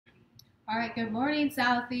All right, good morning,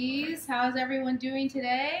 Southeast. How's everyone doing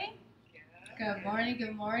today? Good morning,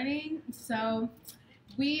 good morning. So,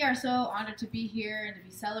 we are so honored to be here and to be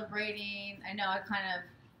celebrating. I know I kind of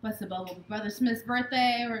bust the bubble with Brother Smith's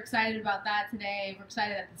birthday. We're excited about that today. We're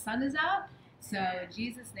excited that the sun is out. So, in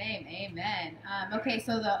Jesus' name, amen. Okay,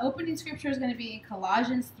 so the opening scripture is going to be in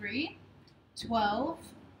Colossians 3:12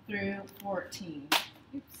 through 14.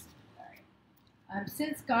 Oops, sorry.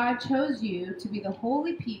 Since God chose you to be the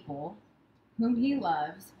holy people whom he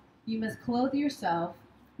loves, you must clothe yourself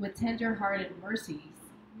with tender-hearted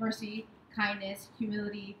mercy, kindness,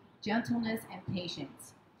 humility, gentleness, and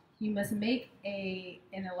patience. You must make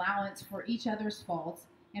an allowance for each other's faults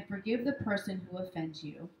and forgive the person who offends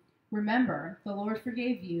you. Remember, the Lord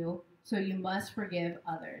forgave you, so you must forgive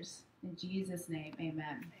others. In Jesus' name,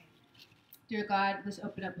 amen. Dear God, let's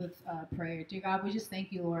open up with prayer. Dear God, we just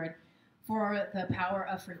thank you, Lord, for the power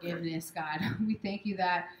of forgiveness, God. We thank you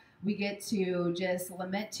that we get to just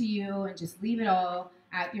lament to you and just leave it all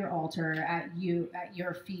at your altar, at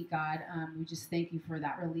your feet, God. We just thank you for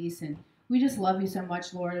that release, and we just love you so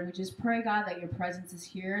much, Lord. And we just pray, God, that your presence is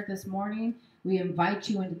here this morning. We invite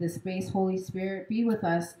you into this space, Holy Spirit. Be with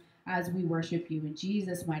us as we worship you in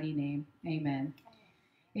Jesus' mighty name. Amen.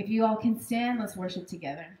 If you all can stand, let's worship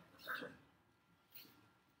together.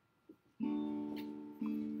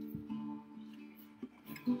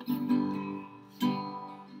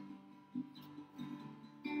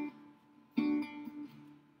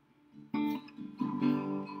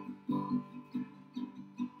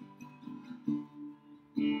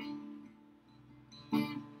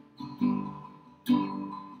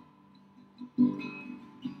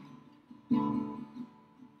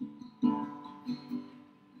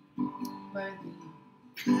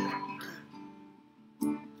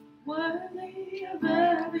 Worthy of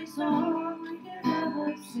every song we can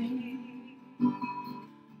ever sing,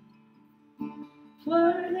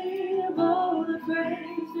 worthy of all the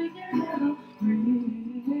praise we can ever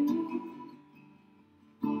bring,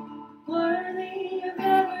 worthy of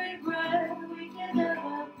every breath we can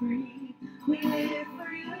ever breathe. We live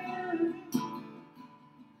for you,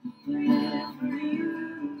 we live for you.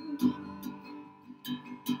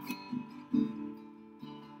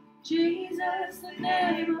 Jesus, the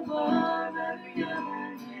name above every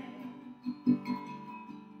other name.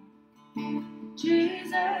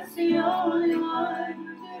 Jesus, the only one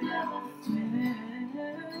who could ever stand.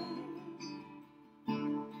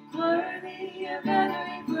 Worthy of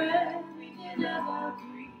every breath we can ever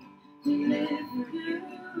breathe. We live for you.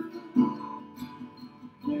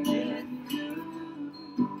 We live for you.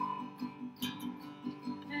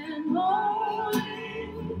 And holy,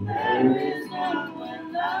 there is no one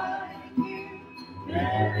like you.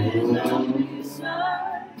 There is no one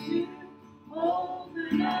beside you.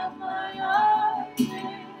 Open up my eyes in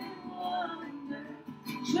wonder.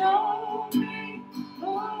 Show me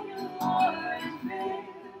who you are and fill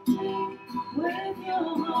me with your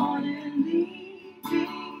heart and lead me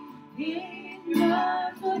in your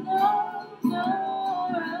arms for those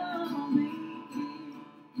around me.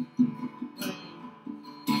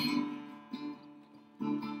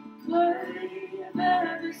 Worthy of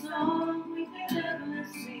every song we can ever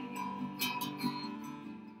sing,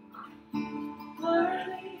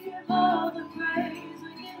 worthy of all the praise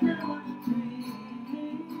we can ever bring,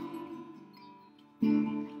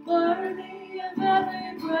 worthy of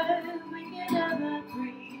every breath we can ever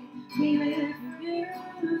breathe. We live for you,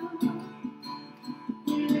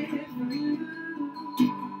 we live for you,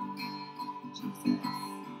 Jesus.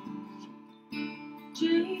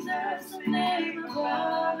 Jesus, the name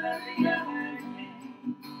above every other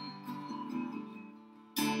name.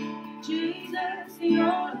 Jesus, the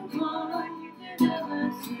only one you can ever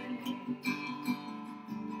sing.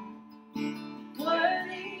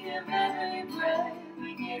 Worthy of every breath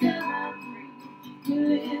we can ever breathe. We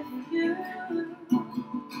live for you.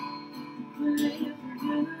 We live for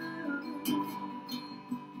you.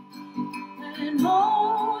 And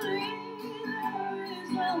holy, there is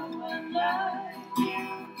no one like you.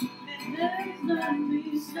 And there is none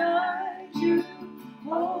beside you.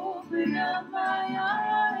 Open up my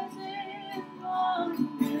eyes in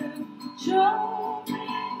wonder. Show me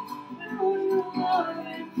who you are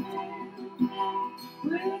and fill me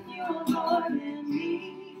with your heart and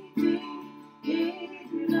lead me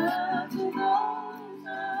in love to those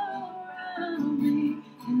around me.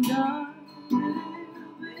 And I will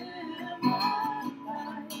build my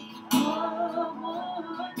life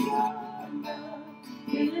upon your love.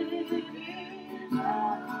 It is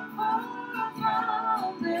our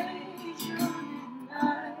foundation, and I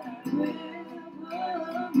will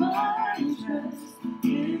put my trust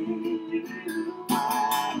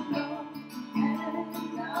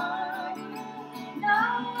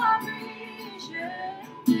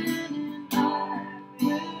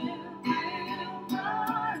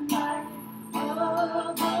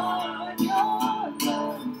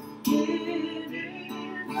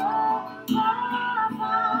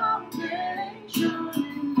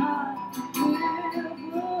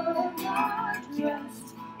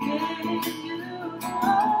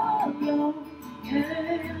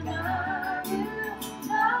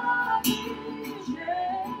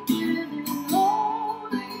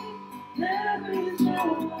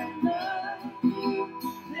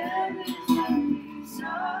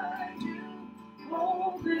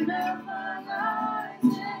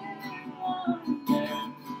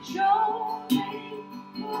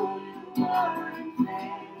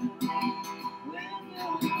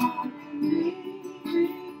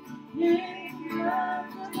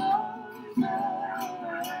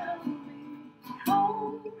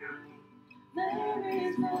There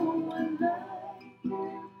is no one like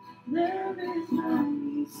you. There is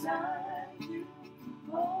none beside you.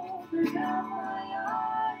 Open up my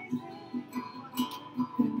eyes and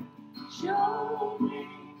show me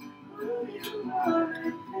who you are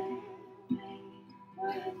and fill me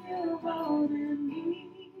with your heart and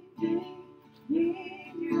need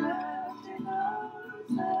you out in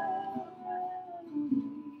arms around me.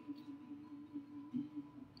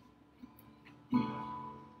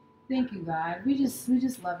 Thank you, God. We just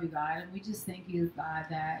love you, God, and we just thank you, God,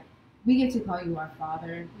 that we get to call you our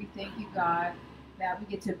Father. We thank you, God, that we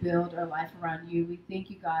get to build our life around you. We thank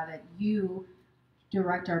you, God, that you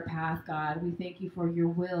direct our path, God. We thank you for your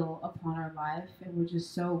will upon our life, and we're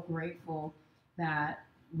just so grateful that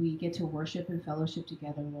we get to worship and fellowship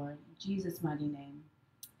together, Lord. In Jesus' mighty name,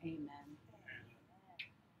 amen.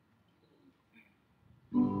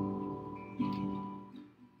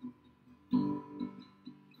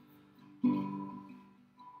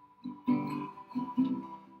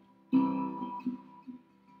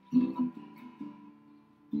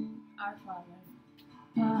 Our Father,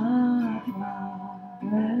 Our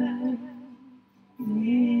Father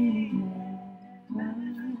in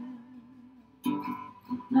heaven,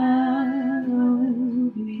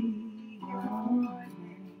 hallowed be your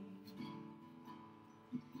name.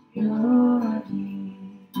 Your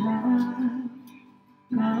kingdom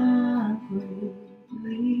come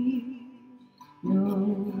quickly. Your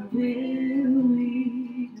will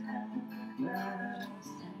be done the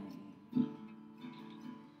same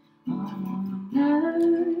on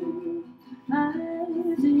earth as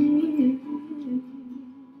it is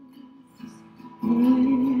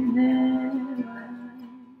in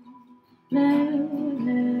heaven. Let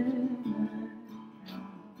heaven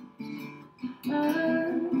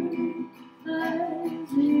earth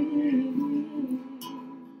as it is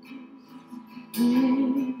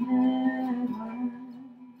in heaven.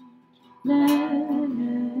 Let heaven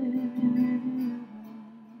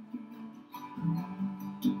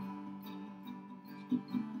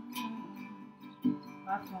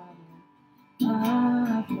our Father,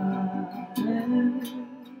 our Father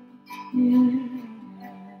in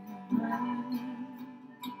heaven,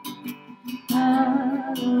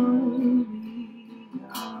 hallowed be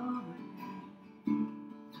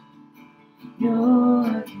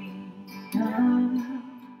your kingdom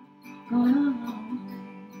come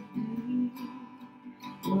quickly.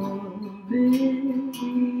 Your will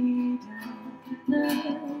be done the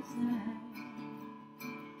same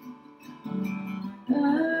on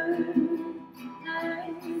earth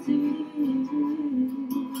as it is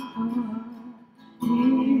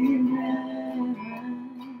in heaven.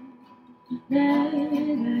 Let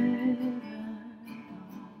heaven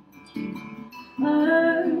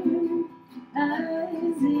earth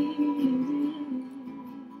as it is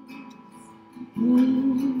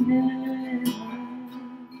in heaven.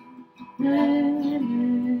 Let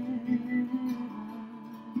heaven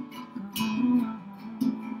come.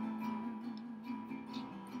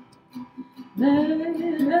 Let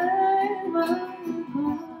heaven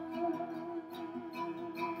come.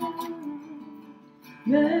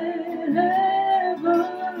 Let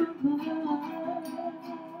heaven come.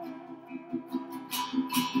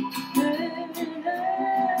 Let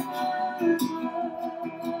heaven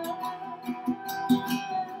come.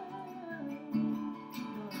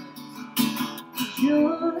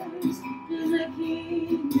 Yours is the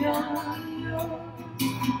kingdom, yours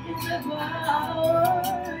is the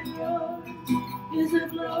power, yours is the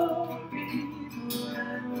glory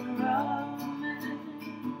forever. Amen.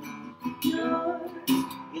 Yours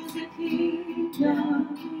is the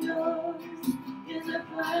kingdom, yours is the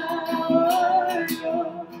power,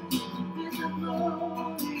 yours is the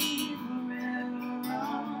glory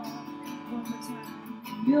forever. One more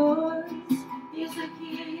time. Yours is the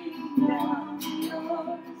kingdom,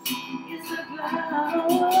 yours is the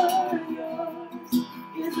power, yours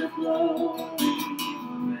is the glory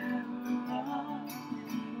forever.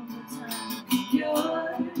 One more time.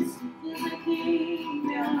 Yours is the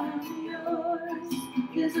kingdom, yours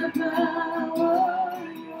is the power,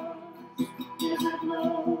 yours is the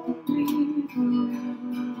glory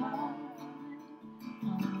forever.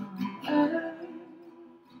 On earth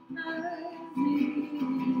as it is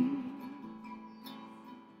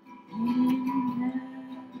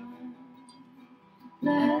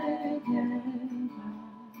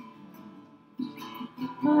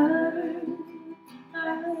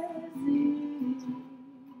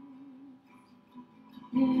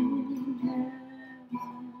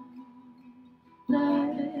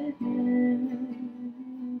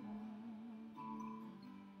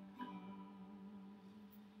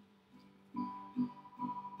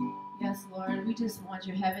Yes, Lord, we just want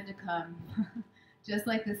your heaven to come. Just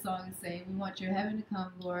like the song is saying, we want your heaven to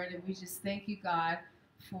come, Lord, and we just thank you, God,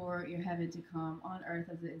 for your heaven to come on earth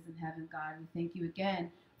as it is in heaven, God. We thank you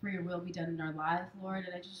again for your will be done in our lives, Lord.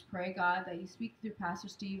 And I just pray, God, that you speak through Pastor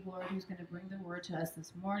Steve, Lord, who's going to bring the word to us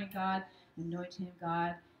this morning, God. Anoint him,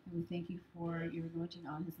 God. And we thank you for your anointing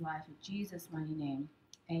on his life. In Jesus' mighty name,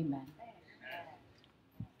 amen.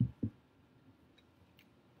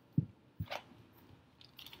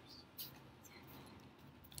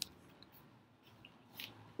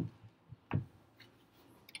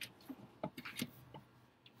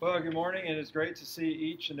 Well, good morning, and it's great to see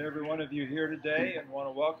each and every one of you here today, and want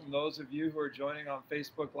to welcome those of you who are joining on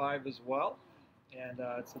Facebook Live as well. And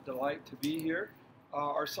it's a delight to be here.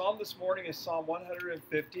 Our psalm this morning is Psalm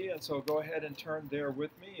 150, and so go ahead and turn there with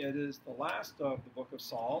me. It is the last of the book of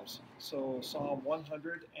Psalms, so Psalm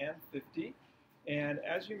 150. And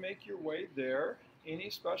as you make your way there, any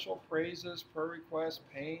special praises, prayer requests,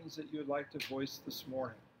 pains that you would like to voice this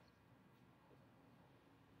morning?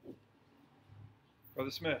 Brother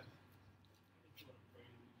Smith.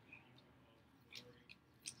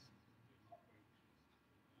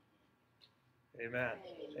 Amen.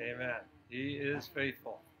 Amen. He is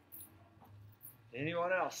faithful.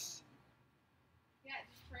 Anyone else? Yeah,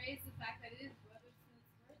 just praise the fact that it is Brother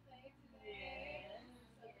Smith's birthday today.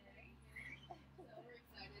 So we're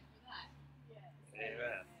excited for that.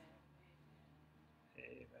 Amen.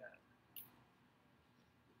 Amen.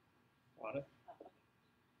 Wanda?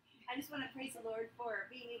 I just want to praise the Lord for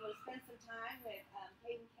being able to spend some time with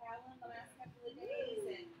Hayden Callan the last couple of days,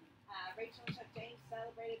 and Rachel and Chuck James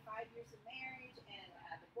celebrated 5 years of marriage, and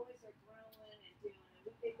the boys are growing and doing, and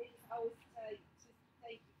they just always tell you, just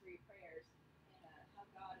thank you for your prayers, and how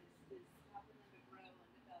God is helping them to grow and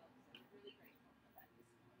develop, so we're really grateful for that this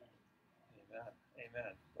morning. Amen.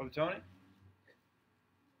 Amen. Brother Tony?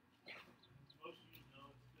 Most of you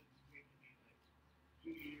know it's been taking me like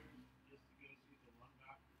 2 years just to go see the one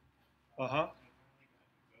doctor. Uh-huh. I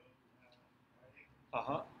finally got to go Friday.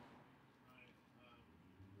 Uh-huh. My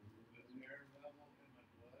the air level in my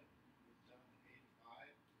blood was down to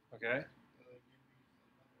 85. Okay. So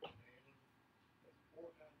they gave me another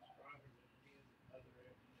inhaler that's 4 times stronger than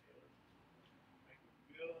any of the other inhalers. I can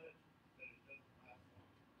feel it, but it doesn't last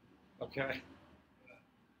long. Okay.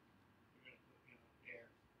 But they're going to put me on air.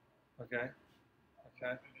 Okay.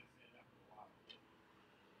 Okay. I've been saying that for a while.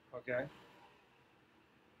 Okay.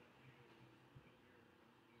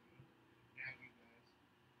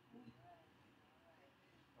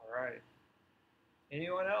 All right.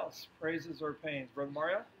 Anyone else? Praises or pains? Brother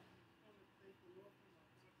Mario?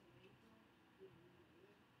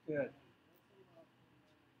 Good.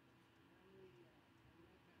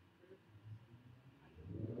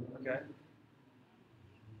 Okay.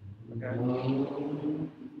 Okay.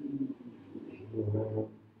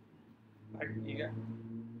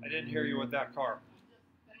 I didn't hear you with that car.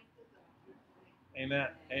 Amen.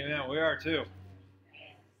 Amen. We are too.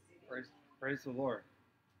 Praise the Lord.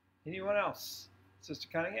 Anyone else? Sister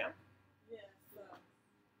Cunningham? Yes,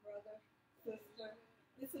 brother, sister.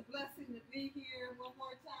 It's a blessing to be here one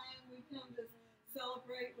more time. We come to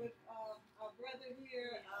celebrate with our brother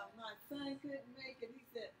here. My son couldn't make it. He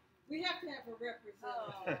said, we have to have a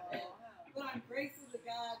representative. But I'm grateful to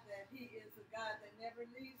God that he is a God that never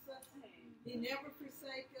leaves us. He never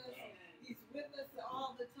forsakes us. He's with us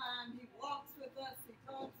all the time. He walks with us. He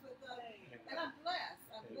talks with us. And I'm blessed.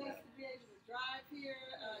 I'm blessed to be able to drive here.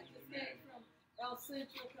 Just came from El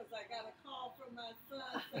Centro because I got a call from my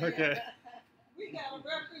son saying, Okay. we got a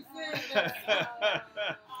representative.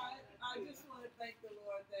 I just want to thank the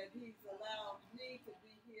Lord that he's allowed me to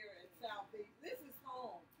be here at Southeast. This is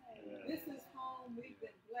home. This is home. We've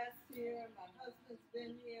been blessed here. My husband's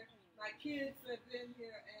been here. My kids have been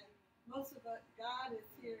here. And most of us, God is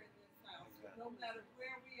here in this house. No matter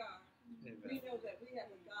where we are, we know that we have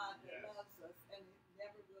a God that loves us and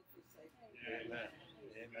never will forsake us. Amen.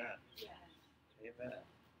 Amen. Amen.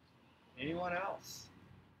 Anyone else?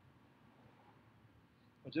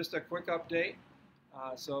 Well, just a quick update.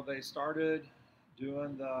 So they started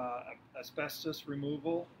doing the asbestos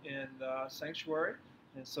removal in the sanctuary,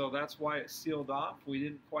 and so that's why it's sealed off. We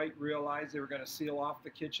didn't quite realize they were going to seal off the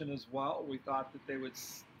kitchen as well. We thought that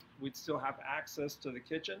we'd still have access to the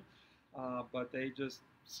kitchen, but they just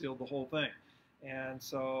sealed the whole thing. And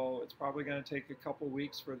so it's probably going to take a couple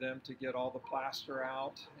weeks for them to get all the plaster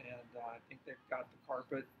out, and I think they've got the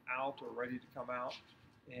carpet out or ready to come out.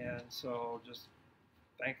 And so just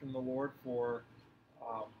thanking the Lord for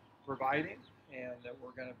providing, and that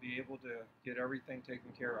we're going to be able to get everything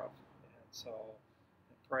taken care of. And so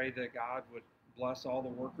I pray that God would bless all the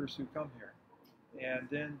workers who come here. And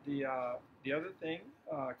then the other thing,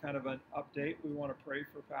 kind of an update, we want to pray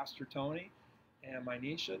for Pastor Tony and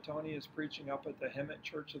Mynisha. Tony is preaching up at the Hemet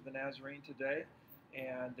Church of the Nazarene today,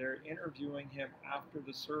 and they're interviewing him after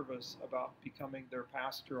the service about becoming their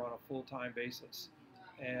pastor on a full-time basis.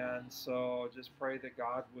 And so just pray that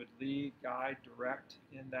God would lead, guide, direct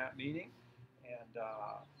in that meeting. And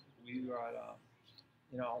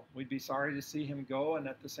we'd be sorry to see him go, and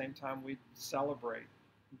at the same time we'd celebrate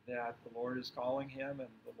that the Lord is calling him and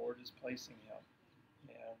the Lord is placing him.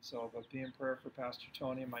 And so, but be in prayer for Pastor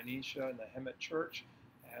Tony and Mynisha and the Hemet Church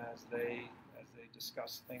as they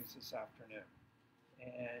discuss things this afternoon.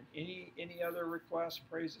 And any other requests,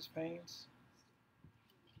 praises, pains?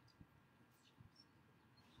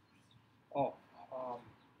 Oh,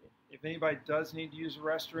 if anybody does need to use the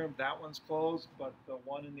restroom, that one's closed, but the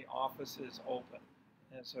one in the office is open.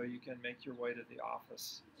 And so you can make your way to the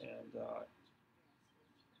office. And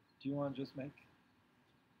do you want to just make?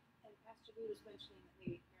 And Pastor Lou was mentioning that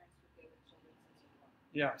maybe parents would go with children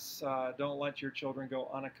since Yes, don't let your children go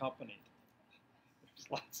unaccompanied.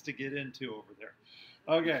 There's lots to get into over there.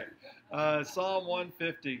 Okay, Psalm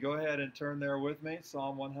 150. Go ahead and turn there with me.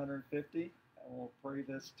 Psalm 150, and we'll pray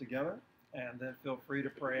this together. And then feel free to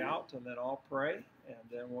pray out, and then I'll pray, and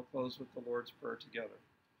then we'll close with the Lord's Prayer together.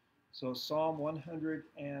 So Psalm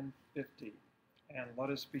 150, and let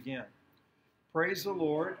us begin. Praise the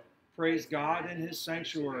Lord, praise God in his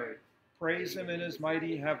sanctuary, praise him in his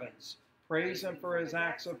mighty heavens, praise him for his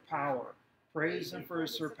acts of power, praise him for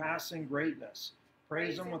his surpassing greatness,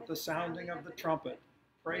 praise him with the sounding of the trumpet,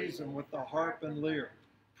 praise him with the harp and lyre,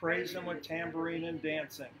 praise him with tambourine and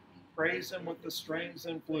dancing, praise him with the strings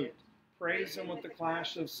and flute, praise him with the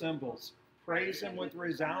clash of cymbals, praise him with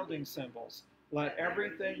resounding cymbals. Let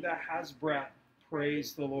everything that has breath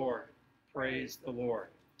praise the Lord. Praise the Lord.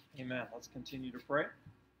 Amen. Let's continue to pray.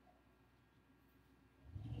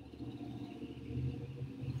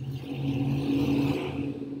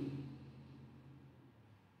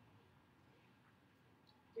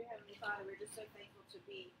 Dear Heavenly Father, we're just so thankful to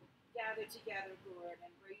be gathered together, Lord,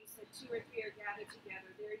 and where you said 2 or 3 are gathered together,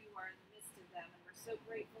 there you are in the midst of them, and we're so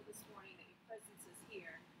grateful this morning that your presence is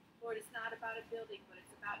here. Lord, it's not about a building, but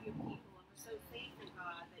it's about your people, and we're so thankful,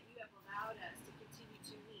 God, that you have allowed us to continue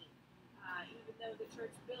to meet, even though the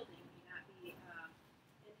church building may not be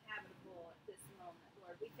inhabitable at this moment,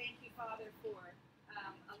 Lord. We thank you, Father, for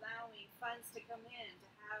allowing funds to come in to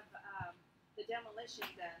have the demolition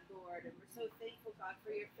done, Lord, and we're so thankful, God,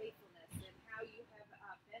 for your faithfulness and how you have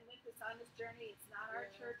been with us on this journey. It's not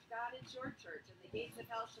our church, God, it's your church, and the gates of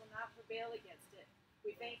hell shall not prevail against it.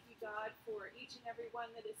 We thank you, God, for each and every one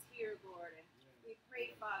that is here, Lord, and we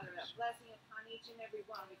pray, Father, a blessing upon each and every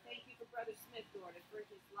one. We thank you for Brother Smith, Lord, and for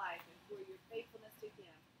his life and for your faithfulness to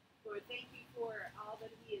him. Lord, thank you for all that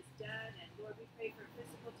he has done, and Lord, we pray for a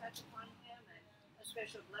physical touch upon him and a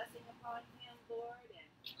special blessing upon him, Lord, and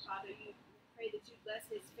Father, you pray that you bless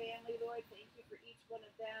his family, Lord. Thank you for each one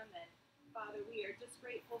of them, and Father, we are just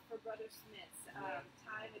grateful for Brother Smith's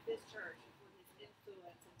time at this church and for his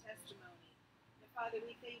influence and testimony. And Father,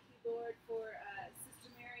 we thank you, Lord, for Sister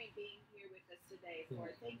Mary being here with us today,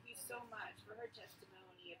 Lord. Thank you so much for her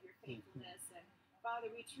testimony of your faithfulness. And Father,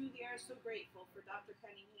 we truly are so grateful for Dr.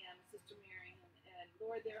 Cunningham and Sister Mary and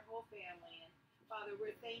Lord, their whole family. And Father,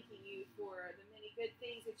 we're thanking you for the many good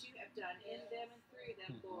things that you have done in them and through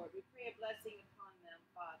them, Lord. We pray a blessing upon them,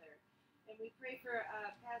 Father. And we pray for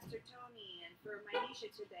Pastor Tony and for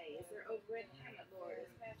Mynisha today as they're over in Hemet, Lord, as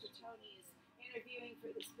Pastor Tony is interviewing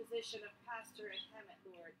for this position of pastor in Hemet,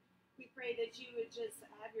 Lord. We pray that you would just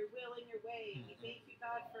have your will and your way. And we thank you,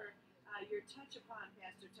 God, for your touch upon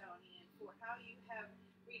Pastor Tony and for how you have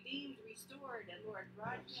redeemed, restored, and Lord,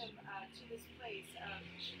 brought him to this place of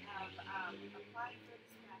applying for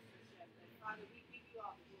this pastorship. And Father, we give you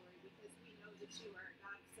all the glory because we know that you are a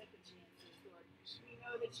God of second chances, Lord. We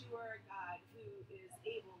know that you are a God who is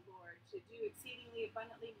able, Lord, to do exceedingly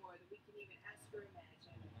abundantly more than we can even ask or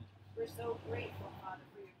imagine. We're so grateful, Father,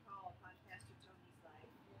 for your call upon Pastor Tony's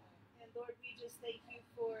life. And Lord, we just thank you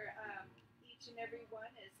for each and every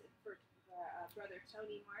one, as for Brother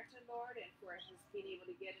Tony Martin, Lord, and for his being able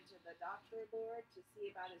to get into the doctor, Lord, to see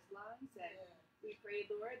about his lungs. And we pray,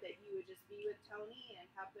 Lord, that you would just be with Tony and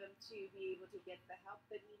help him to be able to get the help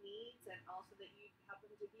that he needs, and also that you help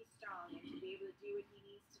him to be strong and to be able to do what he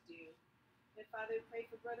needs to do. And Father, we pray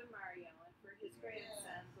for Brother Mario and for his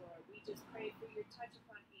grandson, Lord. We just pray for your touch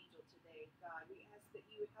upon Angel today, God. We ask that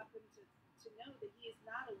you would help him to know that he is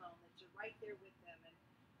not alone, that you're right there with him. And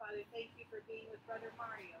Father, thank you for being with Brother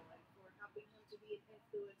Mario and for helping him to be an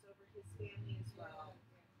influence over his family as well.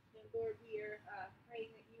 And Lord, we are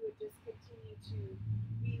praying that you would just continue to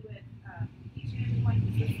be with each and everyone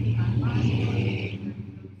who's listening online, Lord. We pray for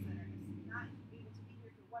those that are not able to be here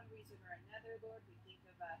for one reason or another, Lord. We think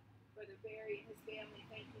of Brother Barry and his family.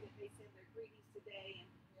 Thank you that they send their greetings today. And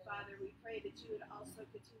Father, we pray that you would also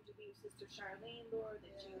continue to be with Sister Charlene, Lord,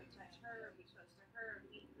 that you would touch her and be close to her and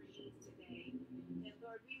meet her needs today. And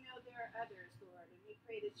Lord, we know there are others, Lord, and we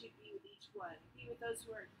pray that you be with each one. Be with those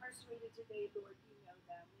who are incarcerated today, Lord. You know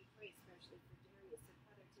them. We pray especially for Darius and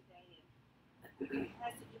Hunter today, and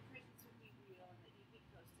ask that your presence would be real and that you be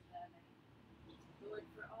close to them. And Lord,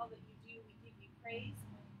 for all that you do, we give you praise.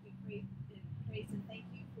 We praise and thank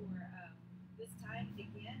you for this time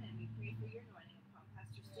again, and we pray for your anointing upon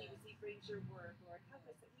Pastor Steve as he brings your word, Lord. Help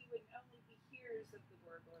us that we wouldn't only be hearers of the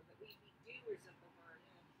word, Lord, but we be doers of the word.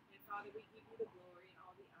 And Father, we give you the glory and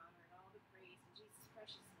all the honor and all the praise in Jesus'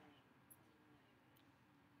 precious name.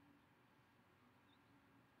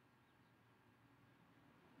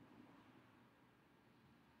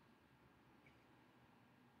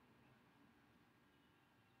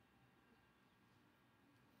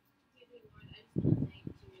 Dear Lord, I just want to thank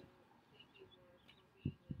you, Lord, for being with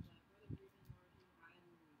Brother Ruben, Lord,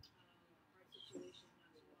 who had a hard situation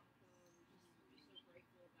not too long ago. We're so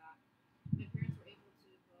grateful that my parents were able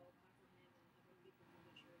to go comfort him and other people from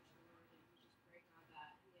the church, Lord, and we just pray, God,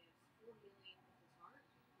 that he has full healing of his heart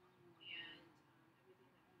and everything that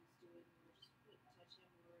he's doing, Lord, just touch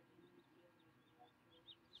him, Lord, and heal him, Lord, fully. We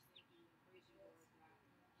just thank you and praise you, Lord, that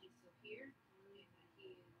he's still here and that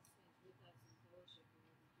he is with us in fellowship,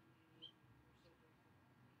 Lord, in community. We're so grateful.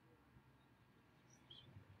 Thank you, Lord.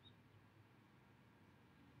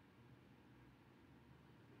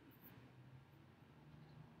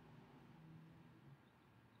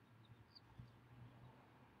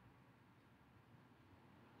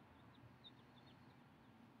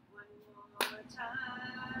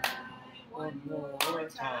 One more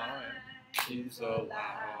time, He's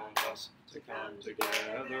allowed us to come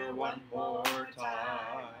together. One more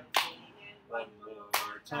time, one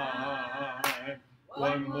more time,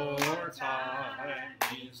 one more time.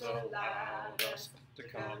 He's allowed us to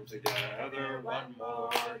come together. One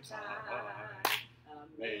more time.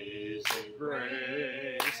 Amazing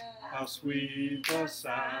grace, how sweet the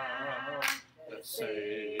sound that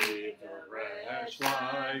saved a wretch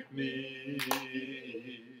like me.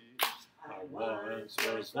 I once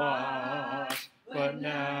was lost, but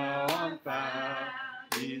now I'm found.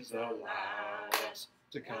 He's allowed us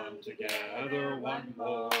to come together one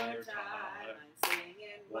more time.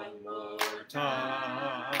 One more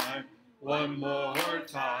time, one more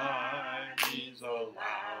time. He's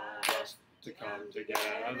allowed us to come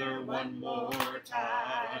together one more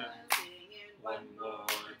time. One more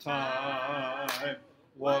time,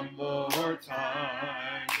 one more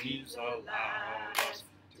time. He's allowed us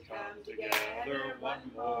to come together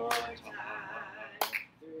one more time.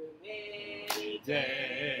 Through many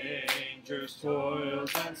dangers,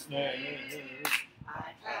 toils, and snares,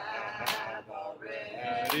 I have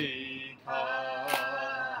already come.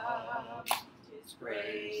 His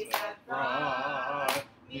grace hath brought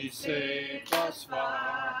me safe thus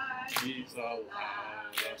far. He's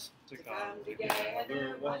allowed us to come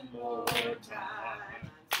together one more time.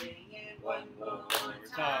 One more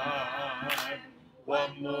time,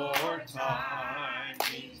 one more time.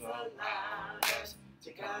 He's allowed us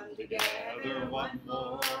to come together one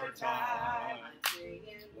more time.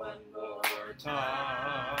 One more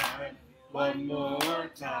time, one more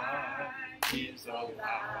time. He's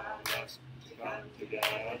allowed us to come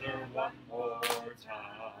together one more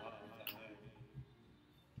time.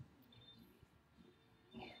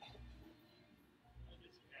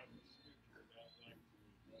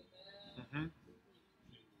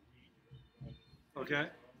 Okay.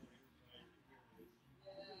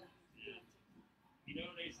 You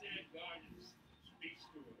know, they said God speaks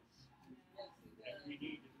to us, that we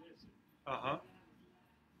need to listen. Uh-huh.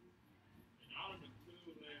 And out of the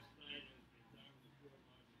blue last night, as I was doing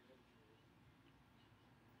my devotional,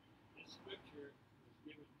 this scripture was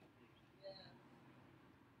given to me.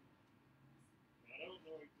 I don't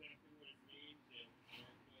know exactly what it means, and I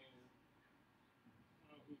don't know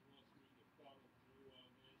how he wants me to follow through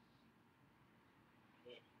on this,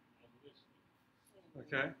 but I'm listening.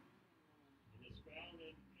 Okay. And it's found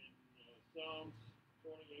in Psalms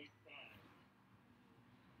 28:5.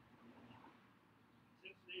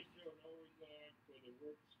 Since they show no regard for the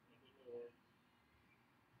works of the Lord,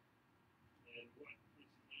 and what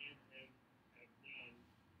his hand have done,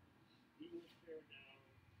 he will tear down,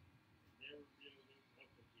 never build it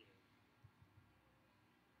up again.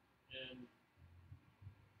 And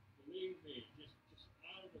believe me, just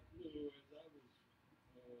out of the blue, as I was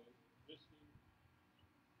listening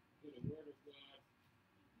to the Word of God,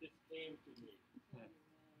 this came to me. And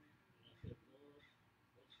I said, Lord,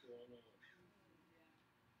 what's going on?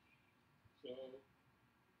 So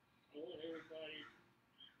I want everybody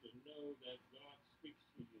to know that God speaks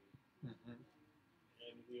to you. Mhm.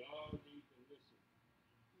 And we all need to listen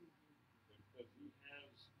because He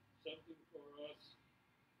has something for us.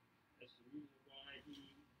 That's the reason why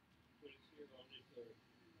He put us here on this earth.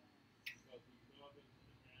 Because He loves us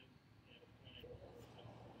and has a plan for us.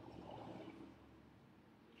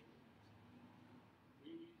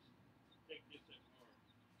 Please take this at heart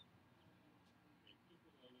and keep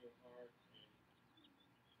it on your heart and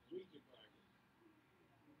read your Bible.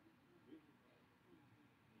 Read your Bible.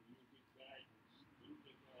 And you'll get guidance. Read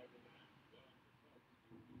your Bible and ask God to help you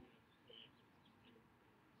to understand it.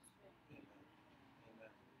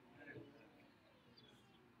 Amen.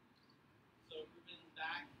 So Ruben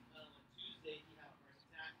back on Tuesday, he had a heart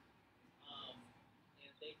attack,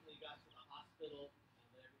 and thankfully got to the hospital,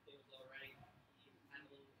 but everything was all right. He had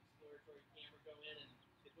a little exploratory camera go in, and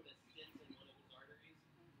they put a stent in one of his arteries.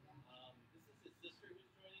 This is his sister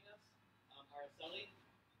who's joining us, Araceli.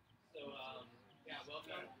 So yeah,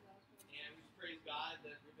 welcome, and we just praise God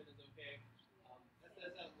that Ruben is okay.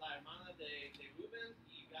 Esta es la hermana de Ruben,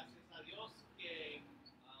 y gracias a Dios que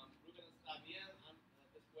Ruben está bien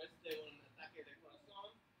después de un ataque de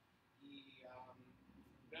corazón, y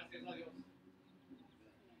gracias a Dios.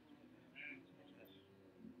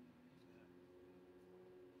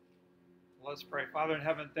 Let's pray. Father in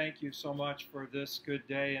heaven, thank you so much for this good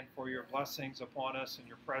day and for your blessings upon us and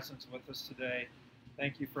your presence with us today.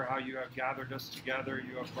 Thank you for how you have gathered us together.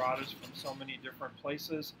 You have brought us from so many different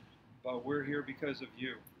places, but we're here because of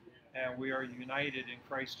you. And we are united in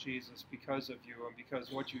Christ Jesus because of you and because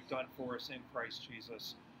of what you've done for us in Christ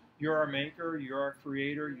Jesus. You're our maker. You're our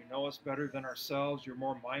creator. You know us better than ourselves. You're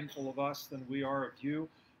more mindful of us than we are of you.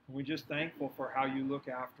 And we're just thankful for how you look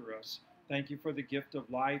after us. Thank you for the gift of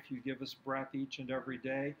life. You give us breath each and every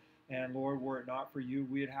day. And Lord, were it not for you,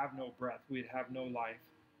 we'd have no breath. We'd have no life.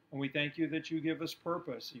 And we thank you that you give us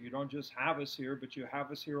purpose. You don't just have us here, but you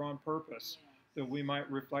have us here on purpose, that we might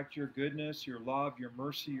reflect your goodness, your love, your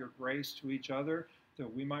mercy, your grace to each other,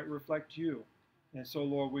 that we might reflect you. And so,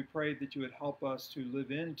 Lord, we pray that you would help us to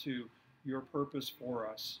live into your purpose for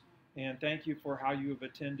us. And thank you for how you have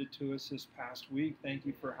attended to us this past week. Thank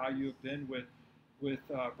you for how you have been with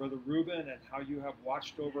Brother Ruben and how you have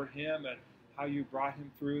watched over him and how you brought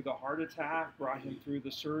him through the heart attack, brought him through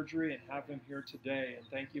the surgery, and have him here today. And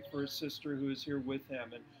thank you for his sister who is here with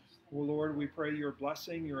him. And well, Lord, we pray your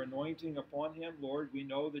blessing, your anointing upon him. Lord, we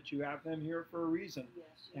know that you have him here for a reason.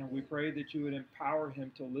 And we pray that you would empower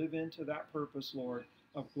him to live into that purpose, Lord,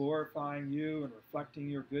 of glorifying you and reflecting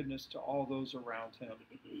your goodness to all those around him.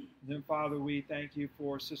 And then, Father, we thank you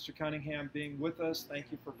for Sister Cunningham being with us.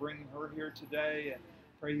 Thank you for bringing her here today, and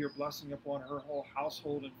pray your blessing upon her whole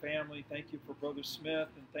household and family. Thank you for Brother Smith,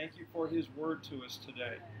 and thank you for his word to us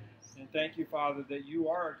today. And thank you, Father, that you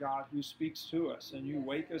are a God who speaks to us, and you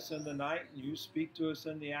wake us in the night, and you speak to us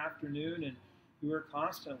in the afternoon, and you are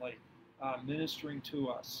constantly ministering to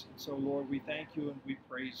us. And so, Lord, we thank you and we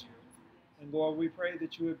praise you. And Lord, we pray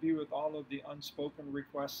that you would be with all of the unspoken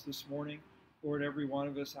requests this morning. Lord, every one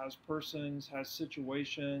of us has persons, has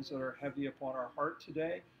situations that are heavy upon our heart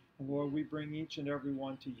today. And Lord, we bring each and every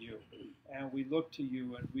one to you. And we look to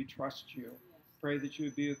you and we trust you. Pray that you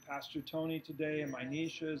would be with Pastor Tony today and my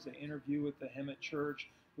niece as they interview with the Hemet Church.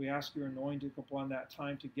 We ask your anointing upon that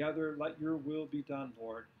time together. Let your will be done,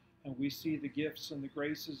 Lord. And we see the gifts and the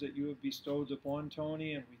graces that you have bestowed upon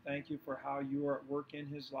Tony, and we thank you for how you are at work in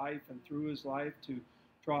his life and through his life to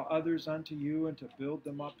draw others unto you and to build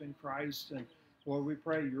them up in Christ. And Lord, we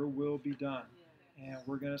pray your will be done, and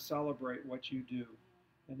we're going to celebrate what you do.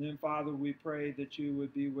 And then, Father, we pray that you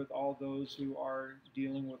would be with all those who are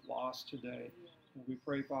dealing with loss today. And we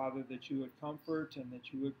pray, Father, that you would comfort and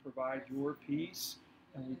that you would provide your peace.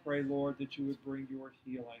 And we pray, Lord, that you would bring your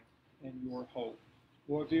healing and your hope.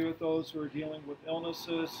 Lord, be with those who are dealing with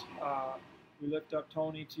illnesses. We lift up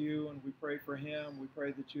Tony to you and we pray for him. We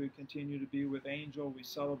pray that you would continue to be with Angel. We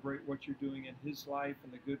celebrate what you're doing in his life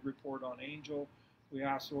and the good report on Angel. We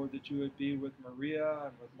ask, Lord, that you would be with Maria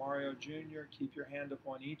and with Mario Jr. Keep your hand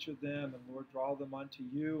upon each of them, and Lord, draw them unto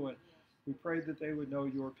you. And we pray that they would know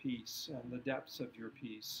your peace and the depths of your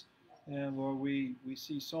peace. And Lord, we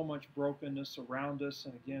see so much brokenness around us,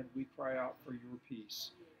 and again, we cry out for your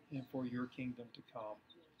peace and for your kingdom to come.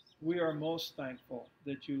 We are most thankful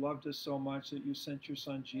that you loved us so much that you sent your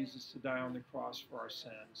son Jesus to die on the cross for our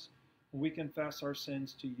sins. We confess our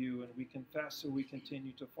sins to you, and we confess that we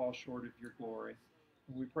continue to fall short of your glory.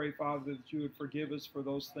 And we pray, Father, that you would forgive us for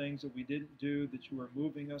those things that we didn't do, that you are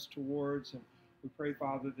moving us towards. And We pray,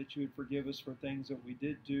 Father, that you would forgive us for things that we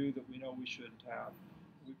did do that we know we shouldn't have.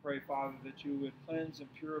 We pray, Father, that you would cleanse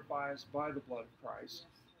and purify us by the blood of Christ,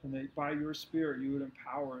 and that by your Spirit you would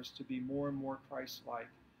empower us to be more and more Christ-like.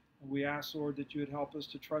 And we ask, Lord, that you would help us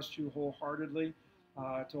to trust you wholeheartedly,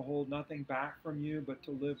 to hold nothing back from you, but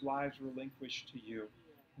to live lives relinquished to you.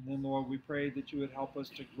 And then, Lord, we pray that you would help us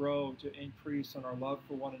to grow, to increase in our love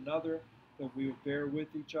for one another, that we would bear with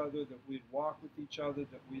each other, that we'd walk with each other,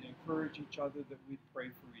 that we'd encourage each other, that we'd pray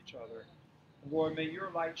for each other. And Lord, may your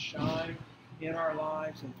light shine in our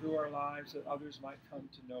lives and through our lives, that others might come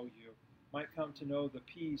to know you, might come to know the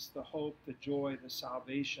peace, the hope, the joy, the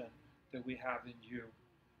salvation that we have in you.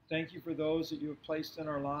 Thank you for those that you have placed in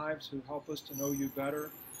our lives who help us to know you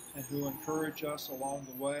better and who encourage us along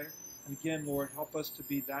the way. And again, Lord, help us to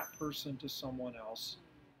be that person to someone else.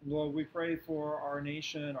 Lord, we pray for our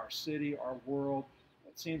nation, our city, our world.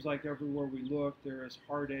 It seems like everywhere we look, there is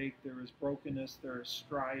heartache, there is brokenness, there is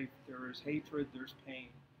strife, there is hatred, there's pain.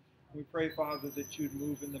 We pray, Father, that you'd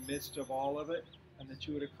move in the midst of all of it and that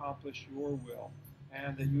you would accomplish your will,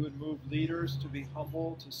 and that you would move leaders to be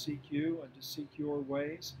humble, to seek you and to seek your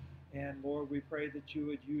ways. And Lord, we pray that you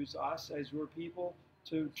would use us as your people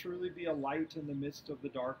to truly be a light in the midst of the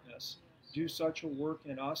darkness. Do such a work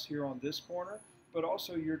in us here on this corner, but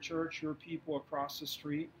also your church, your people across the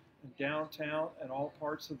street and downtown and all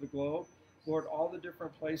parts of the globe. Lord, all the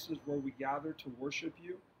different places where we gather to worship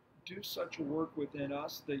you, do such a work within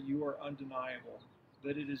us that you are undeniable,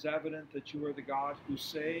 that it is evident that you are the God who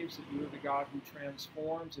saves, that you are the God who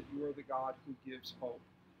transforms, that you are the God who gives hope.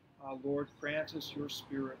 Lord, grant us your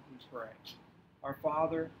Spirit, we pray. Our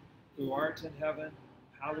Father, who art in heaven,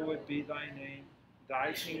 hallowed be thy name.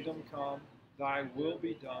 Thy kingdom come, thy will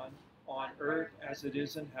be done, on earth as it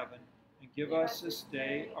is in heaven. And give us this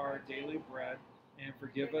day our daily bread, and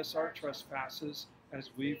forgive us our trespasses, as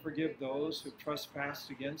we forgive those who trespass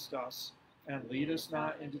against us. And lead us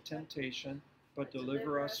not into temptation, but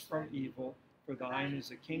deliver us from evil. For thine is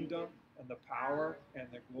the kingdom, and the power, and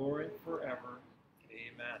the glory forever.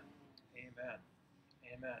 Amen. Amen.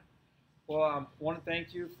 Amen. Well, I want to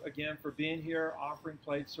thank you again for being here. Offering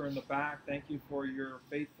plates are in the back. Thank you for your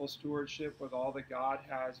faithful stewardship with all that God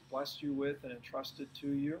has blessed you with and entrusted to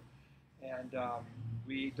you. And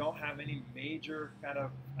we don't have any major kind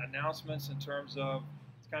of announcements in terms of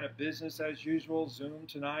it's kind of business as usual. Zoom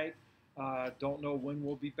tonight. Don't know when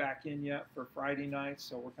we'll be back in yet for Friday night,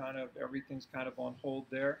 so we're everything's kind of on hold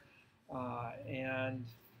there. And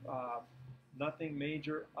nothing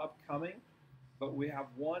major upcoming. But we have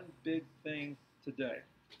one big thing today,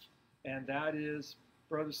 and that is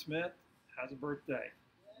Brother Smith has a birthday.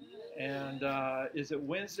 And is it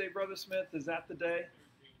Wednesday, Brother Smith? Is that the day?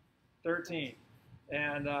 13.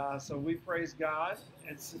 And so we praise God,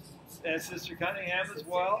 and Sister Cunningham as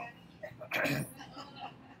well.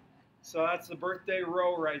 So that's the birthday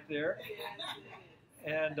row right there.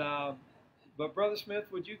 And but Brother Smith,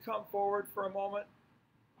 would you come forward for a moment?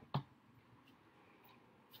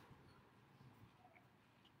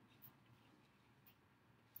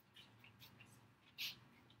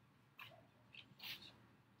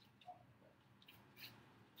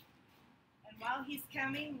 While he's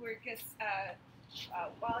coming, we're going to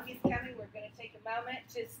take a moment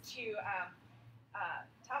just to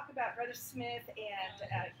talk about Brother Smith and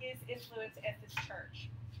his influence at this church.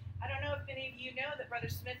 I don't know if many of you know that Brother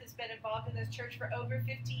Smith has been involved in this church for over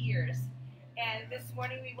 50 years. And this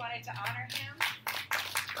morning we wanted to honor him.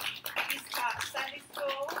 He's taught Sunday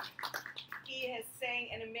school. He has sang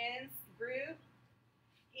in a men's group.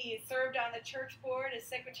 He has served on the church board as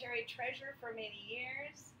secretary-treasurer for many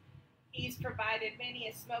years. He's provided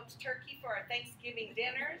many a smoked turkey for our Thanksgiving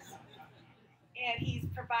dinners. And he's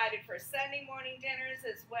provided for Sunday morning dinners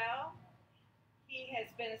as well. He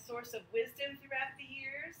has been a source of wisdom throughout the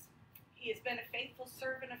years. He has been a faithful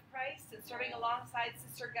servant of Christ and serving alongside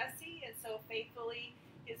Sister Gussie. And so faithfully,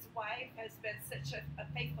 his wife has been such a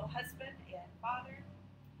faithful husband and father.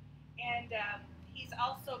 And he's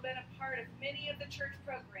also been a part of many of the church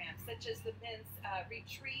programs, such as the men's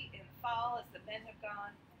retreat in the fall as the men have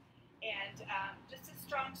gone. And just a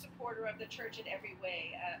strong supporter of the church in every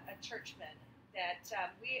way, a churchman that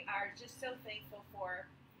we are just so thankful for.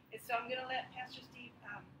 And so I'm going to let Pastor Steve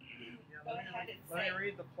go ahead and say. Let me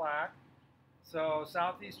read the plaque. So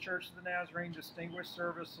Southeast Church of the Nazarene Distinguished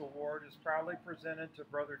Service Award is proudly presented to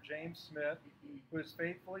Brother James Smith, who has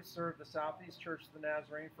faithfully served the Southeast Church of the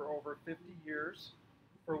Nazarene for over 50 years.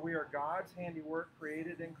 For we are God's handiwork,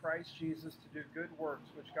 created in Christ Jesus to do good works,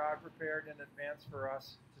 which God prepared in advance for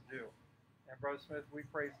us to do. And Brother Smith, we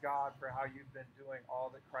praise God for how you've been doing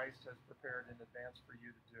all that Christ has prepared in advance for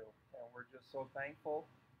you to do. And we're just so thankful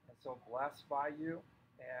and so blessed by you,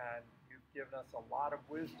 and you've given us a lot of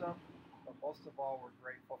wisdom, but most of all, we're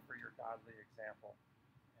grateful for your godly example.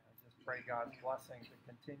 And I just pray God's blessing to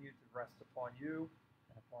continue to rest upon you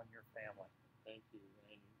and upon your family. Thank you.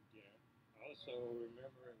 And also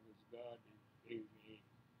remember it was God that gave me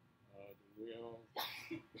the will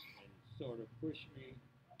and sort of pushed me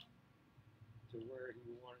to where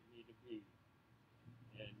He wanted me to be.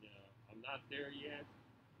 And I'm not there yet,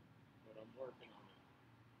 but I'm working on it.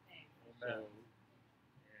 Amen. So,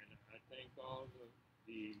 and I thank all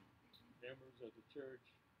the members of the church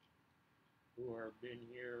who have been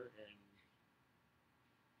here and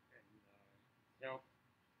helped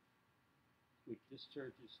with this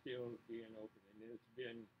church is still being open, and it's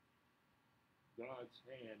been God's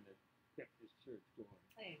hand that kept this church going.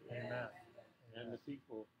 Amen. And the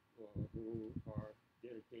people who are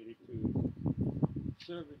dedicated to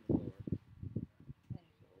serving the Lord.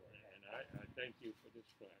 And I thank you for this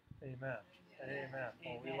class. Amen. Amen.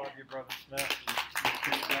 Well, we love you, Brother Smith. We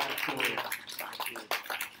thank God for you.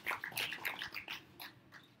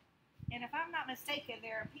 And if I'm not mistaken,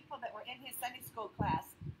 there are people that were in his Sunday school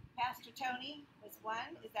class. Pastor Tony was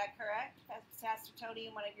one, is that correct? Pastor Tony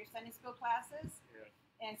in one of your Sunday school classes? Yes.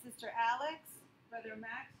 And Sister Alex, Brother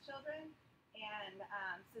Mac's children, and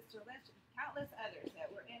Sister Lynch, countless others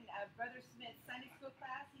that were in Brother Smith's Sunday school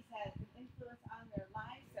class. He's had an influence on their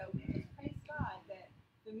lives, so we just praise God that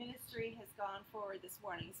the ministry has gone forward this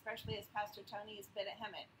morning, especially as Pastor Tony has been at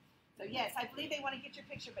Hemet. So yes, I believe they want to get your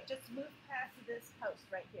picture, but just move past this post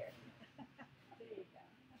right here. There you go.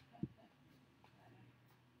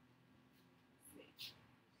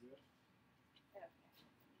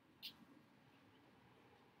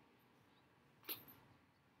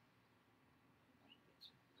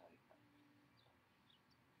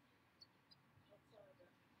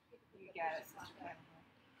 You got it.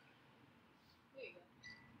 There you go.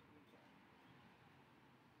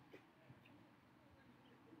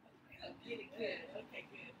 Getting good. Okay,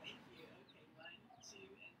 good. Thank you. Okay, 1, 2,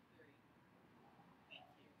 and 3.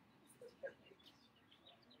 Thank you.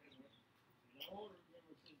 And I want to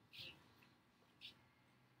remember since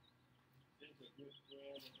a good friend and her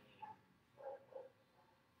family has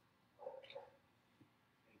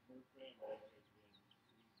been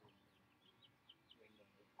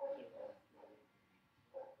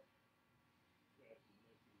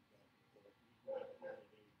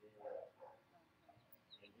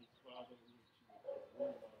and his father, which was a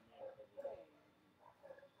room on that, and his name pops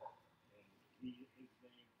up every once in a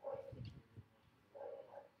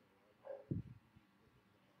while, so I know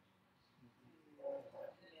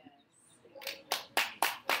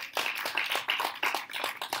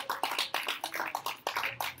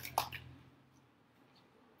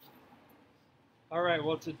All right,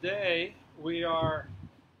 well, today we are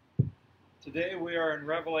in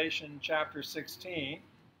Revelation chapter 16.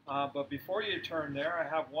 But before you turn there, I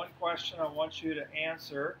have one question I want you to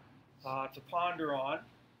answer, to ponder on.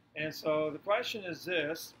 And so the question is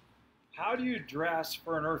this: how do you dress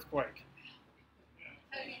for an earthquake?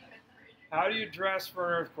 How do you dress for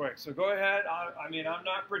an earthquake? So go ahead. I mean, I'm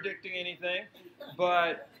not predicting anything,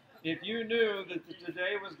 but if you knew that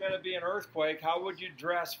today was going to be an earthquake, how would you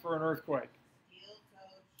dress for an earthquake?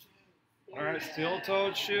 All right,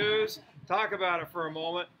 steel-toed shoes. Talk about it for a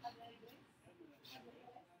moment.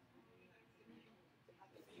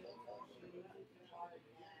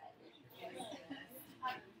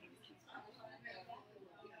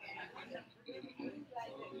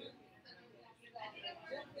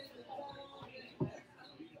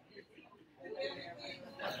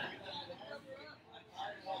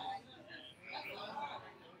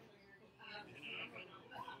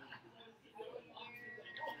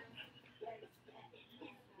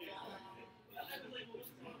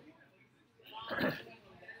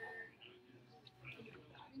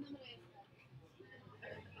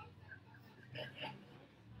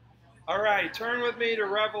 All right, turn with me to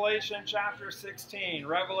Revelation chapter 16.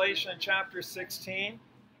 Revelation chapter 16.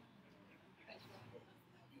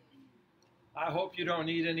 I hope you don't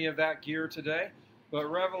need any of that gear today, but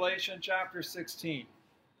Revelation chapter 16.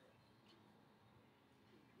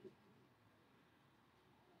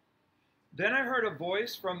 Then I heard a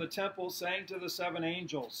voice from the temple saying to the 7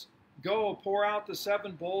 angels, "Go, pour out the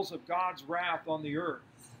 7 bowls of God's wrath on the earth."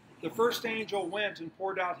 The first angel went and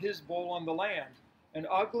poured out his bowl on the land, and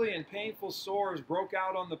ugly and painful sores broke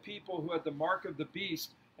out on the people who had the mark of the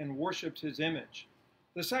beast and worshipped his image.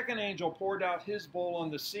 The second angel poured out his bowl on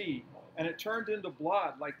the sea, and it turned into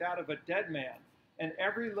blood like that of a dead man, and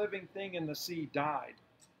every living thing in the sea died.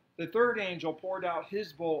 The third angel poured out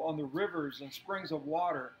his bowl on the rivers and springs of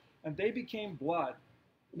water, and they became blood.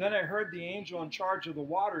 Then I heard the angel in charge of the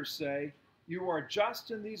waters say, "You are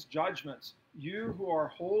just in these judgments, you who are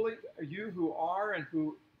holy, you who are and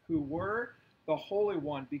who were the Holy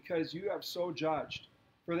One, because you have so judged.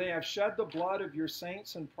 For they have shed the blood of your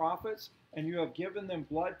saints and prophets, and you have given them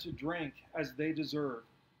blood to drink as they deserve."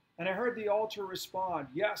 And I heard the altar respond,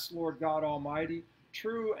 "Yes, Lord God Almighty,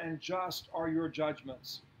 true and just are your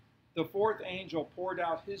judgments." The fourth angel poured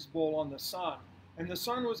out his bowl on the sun, and the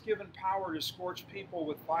sun was given power to scorch people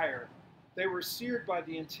with fire. They were seared by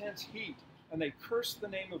the intense heat, and they cursed the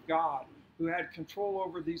name of God, who had control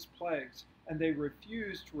over these plagues, and they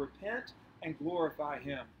refused to repent and glorify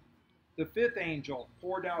him. The fifth angel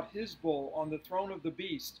poured out his bowl on the throne of the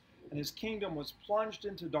beast, and his kingdom was plunged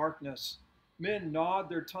into darkness. Men gnawed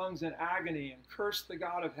their tongues in agony and cursed the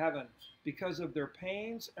God of heaven because of their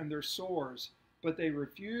pains and their sores, but they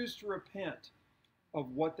refused to repent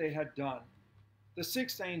of what they had done. The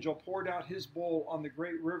sixth angel poured out his bowl on the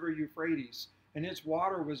great river Euphrates, and its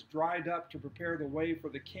water was dried up to prepare the way for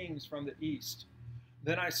the kings from the east.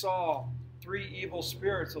 Then I saw 3 evil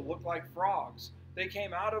spirits that looked like frogs. They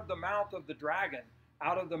came out of the mouth of the dragon,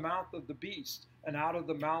 out of the mouth of the beast, and out of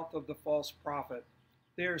the mouth of the false prophet.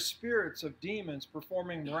 They are spirits of demons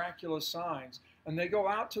performing miraculous signs, and they go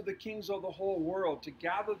out to the kings of the whole world to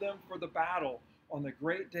gather them for the battle on the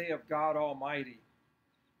great day of God Almighty.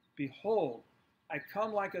 Behold, I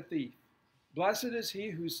come like a thief. Blessed is he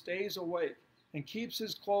who stays awake and keeps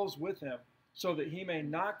his clothes with him, so that he may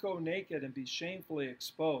not go naked and be shamefully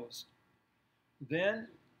exposed. Then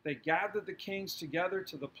they gathered the kings together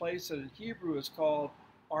to the place that in Hebrew is called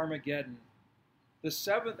Armageddon. The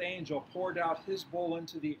seventh angel poured out his bowl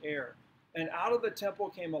into the air, and out of the temple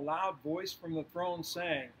came a loud voice from the throne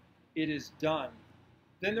saying, "It is done."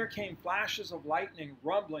 Then there came flashes of lightning,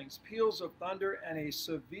 rumblings, peals of thunder, and a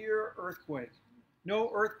severe earthquake.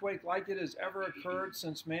 No earthquake like it has ever occurred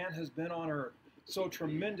since man has been on earth. So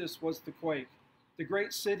tremendous was the quake. The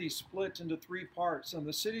great city split into 3 parts, and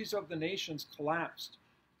the cities of the nations collapsed.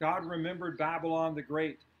 God remembered Babylon the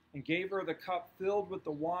Great, and gave her the cup filled with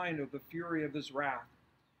the wine of the fury of his wrath.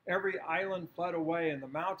 Every island fled away, and the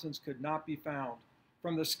mountains could not be found.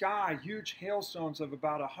 From the sky, huge hailstones of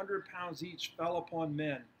about 100 pounds each fell upon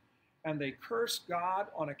men, and they cursed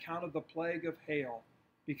God on account of the plague of hail,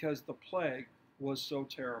 because the plague was so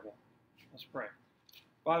terrible. Let's pray.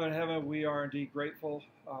 Father in heaven, we are indeed grateful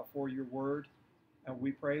for your word, and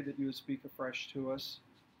we pray that you would speak afresh to us,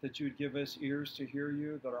 that you would give us ears to hear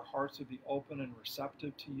you, that our hearts would be open and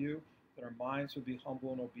receptive to you, that our minds would be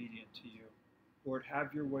humble and obedient to you. Lord,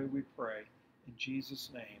 have your way, we pray. In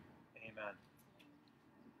Jesus' name, amen.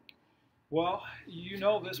 Well, you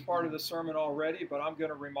know this part of the sermon already, but I'm going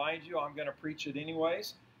to remind you, I'm going to preach it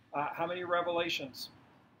anyways. How many revelations?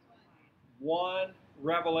 1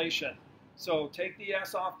 revelation. So take the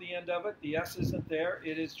S off the end of it. The S isn't there.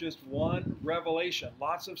 It is just 1 revelation.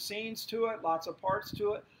 Lots of scenes to it, lots of parts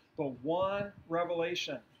to it, but 1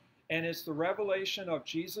 revelation. And it's the revelation of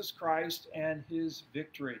Jesus Christ and his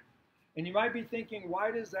victory. And you might be thinking, why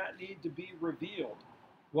does that need to be revealed?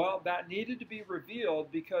 Well, that needed to be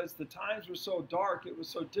revealed because the times were so dark, it was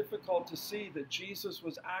so difficult to see that Jesus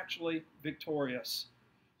was actually victorious.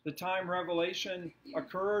 The time revelation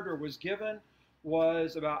occurred or was given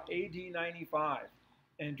was about AD 95.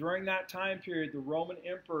 And during that time period, the Roman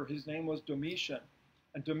emperor, his name was Domitian.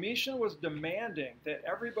 And Domitian was demanding that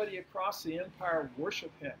everybody across the empire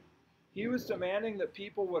worship him. He was demanding that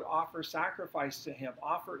people would offer sacrifice to him,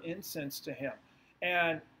 offer incense to him.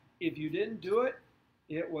 And if you didn't do it,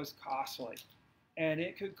 it was costly. And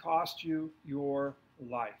it could cost you your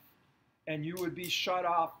life. And you would be shut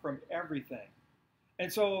off from everything.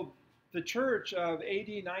 And so the church of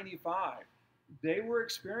AD 95, they were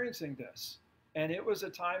experiencing this. And it was a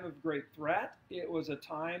time of great threat. It was a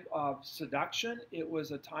time of seduction. It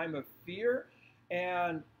was a time of fear.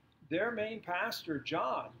 And their main pastor,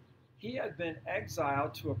 John, he had been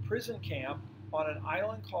exiled to a prison camp on an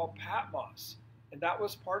island called Patmos. And that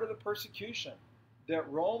was part of the persecution, that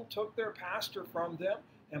Rome took their pastor from them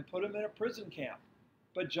and put him in a prison camp.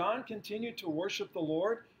 But John continued to worship the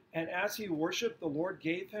Lord. And as he worshiped, the Lord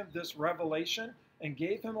gave him this revelation and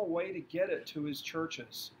gave him a way to get it to his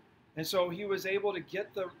churches. And so he was able to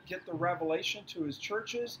get the revelation to his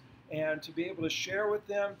churches and to be able to share with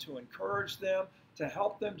them, to encourage them, to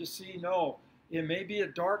help them to see, no, it may be a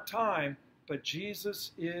dark time, but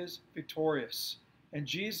Jesus is victorious. And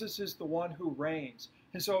Jesus is the one who reigns.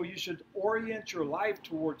 And so you should orient your life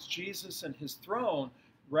towards Jesus and his throne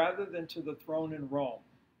rather than to the throne in Rome.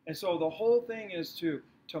 And so the whole thing is to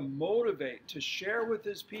motivate, to share with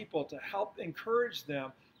his people, to help encourage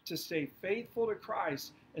them to stay faithful to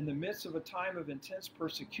Christ in the midst of a time of intense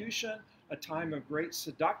persecution, a time of great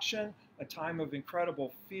seduction, a time of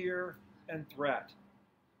incredible fear and threat.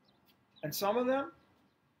 And some of them,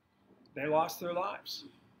 they lost their lives.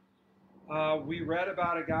 We read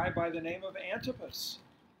about a guy by the name of Antipas,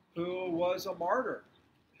 who was a martyr,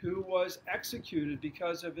 who was executed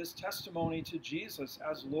because of his testimony to Jesus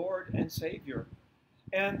as Lord and Savior.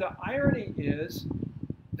 And the irony is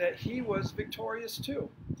that he was victorious too.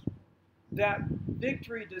 That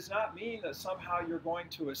victory does not mean that somehow you're going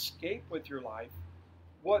to escape with your life.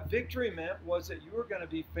 What victory meant was that you were going to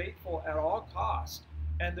be faithful at all costs,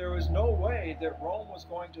 and there was no way that Rome was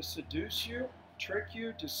going to seduce you, trick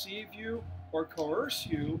you, deceive you, or coerce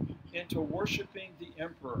you into worshiping the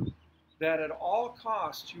emperor. That at all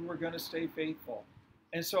costs you were going to stay faithful.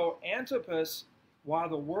 And so Antipas, while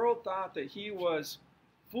the world thought that he was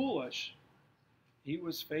foolish, he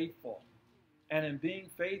was faithful. And in being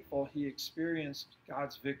faithful, he experienced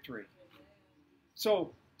God's victory.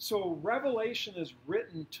 So Revelation is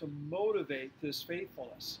written to motivate this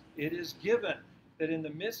faithfulness. It is given that in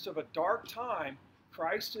the midst of a dark time,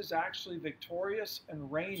 Christ is actually victorious and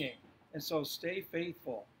reigning. And so stay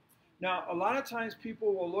faithful. Now, a lot of times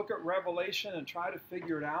people will look at Revelation and try to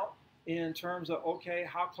figure it out in terms of, okay,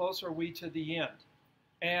 how close are we to the end?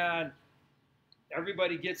 And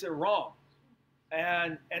everybody gets it wrong.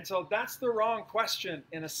 And so that's the wrong question,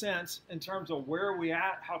 in a sense, in terms of where are we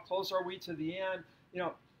at, how close are we to the end. You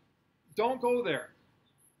know, don't go there.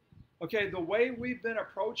 Okay, the way we've been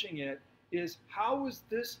approaching it is, how is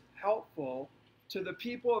this helpful to the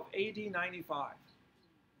people of AD 95?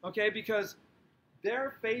 Okay, because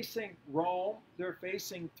they're facing Rome, they're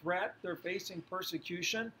facing threat, they're facing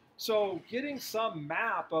persecution. So getting some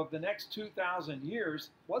map of the next 2,000 years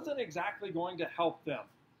wasn't exactly going to help them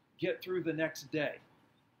get through the next day.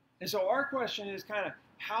 And so our question is kind of,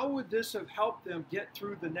 how would this have helped them get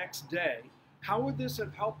through the next day? How would this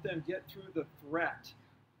have helped them get through the threat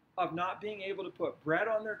of not being able to put bread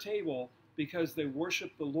on their table because they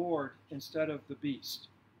worship the Lord instead of the beast?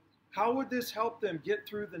 How would this help them get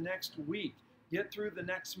through the next week, get through the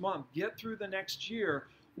next month, get through the next year,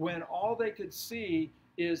 when all they could see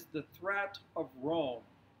is the threat of Rome?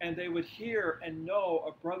 And they would hear and know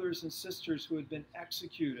of brothers and sisters who had been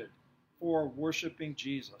executed for worshiping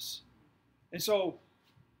Jesus. And so,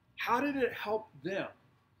 how did it help them?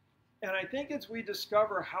 And I think as we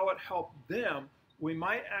discover how it helped them, we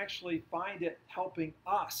might actually find it helping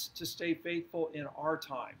us to stay faithful in our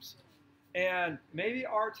times. And maybe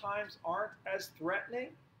our times aren't as threatening,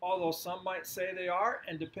 although some might say they are,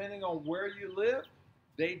 and depending on where you live,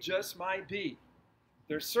 they just might be.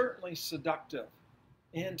 They're certainly seductive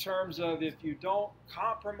in terms of, if you don't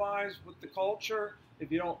compromise with the culture,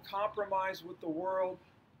 if you don't compromise with the world,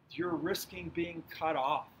 you're risking being cut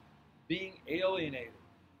off, being alienated.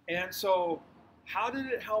 And so, how did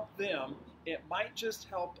it help them? It might just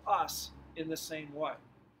help us in the same way.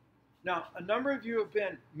 Now, a number of you have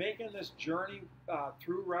been making this journey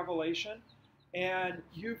through Revelation, and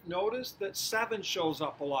you've noticed that 7 shows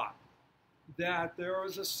up a lot. That there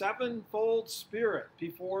was a 7-fold spirit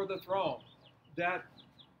before the throne. That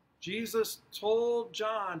Jesus told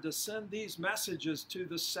John to send these messages to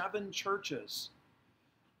the 7 churches.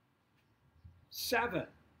 7,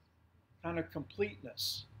 kind of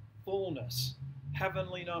completeness, fullness,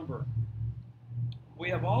 heavenly number. We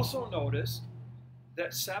have also noticed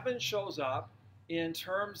that 7 shows up in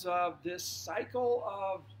terms of this cycle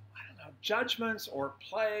of, judgments or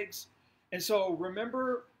plagues. And so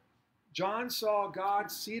remember, John saw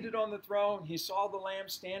God seated on the throne. He saw the Lamb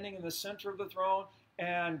standing in the center of the throne.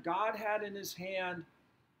 And God had in his hand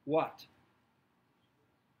what?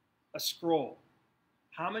 A scroll.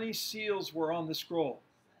 How many seals were on the scroll?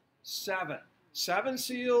 7. 7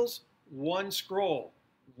 seals, 1 scroll,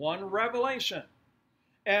 1 revelation.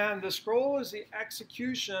 And the scroll is the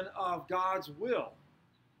execution of God's will.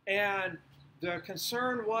 And the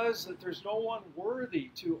concern was that there's no one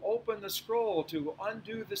worthy to open the scroll, to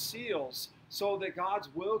undo the seals, so that God's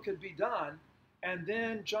will could be done. And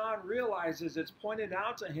then John realizes, it's pointed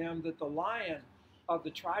out to him, that the Lion of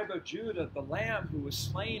the tribe of Judah, the Lamb who was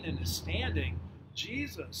slain and is standing,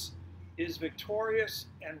 Jesus, is victorious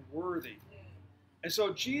and worthy. And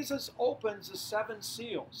so Jesus opens the 7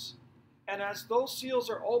 seals. And as those seals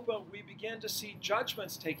are opened, we begin to see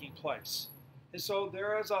judgments taking place. And so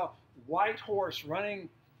there is a white horse running,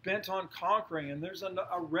 bent on conquering, and there's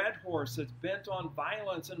a red horse that's bent on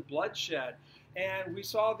violence and bloodshed. And we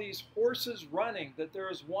saw these horses running, that there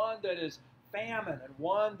is one that is famine and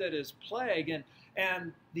one that is plague.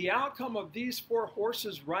 And the outcome of these 4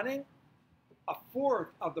 horses running, 1/4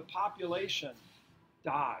 of the population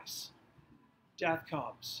dies. Death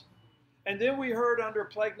comes. And then we heard under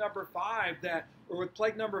plague number 5 that, or with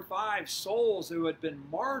plague number 5, souls who had been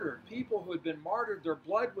martyred, people who had been martyred, their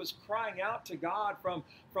blood was crying out to God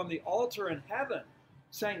from the altar in heaven,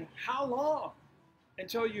 saying, how long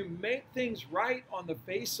until you make things right on the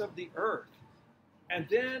face of the earth? And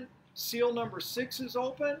then seal number 6 is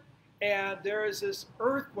open, and there is this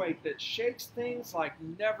earthquake that shakes things like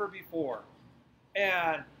never before.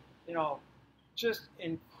 And, just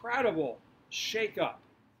incredible shake-up.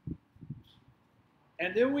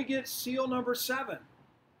 And then we get seal number 7.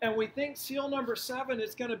 And we think seal number 7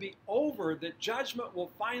 is going to be over, that judgment will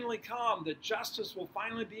finally come, that justice will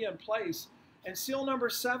finally be in place. And seal number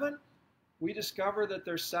 7, we discover that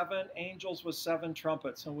there's 7 angels with 7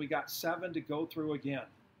 trumpets, and we got 7 to go through again.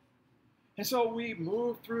 And so we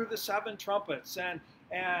move through the 7 trumpets,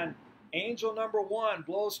 and angel number 1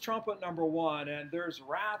 blows trumpet number 1, and there's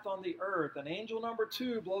wrath on the earth. And angel number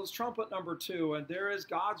 2 blows trumpet number 2, and there is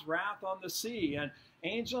God's wrath on the sea. And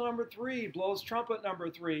angel number 3 blows trumpet number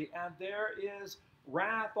 3, and there is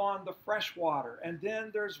wrath on the fresh water. And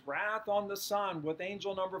then there's wrath on the sun with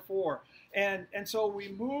angel number 4. And so we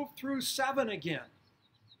move through 7 again.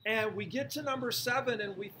 And we get to number 7,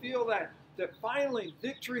 and we feel that finally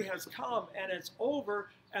victory has come and it's over.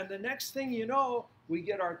 And the next thing you know, we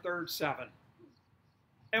get our third 7.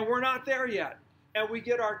 And we're not there yet. And we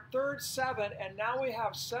get our third 7, and now we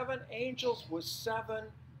have 7 angels with 7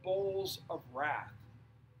 bowls of wrath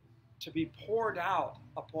to be poured out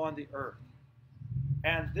upon the earth.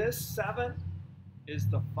 And this 7 is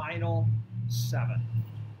the final 7.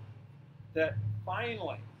 That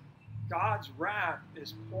finally God's wrath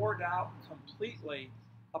is poured out completely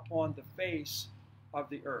upon the face of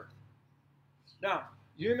the earth. Now,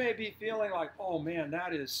 you may be feeling like, oh man,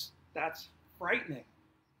 that's frightening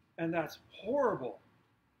and that's horrible.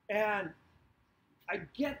 And I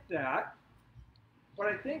get that, but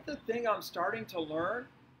I think the thing I'm starting to learn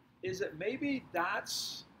is that maybe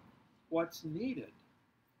that's what's needed.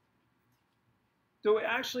 Do we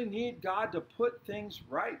actually need God to put things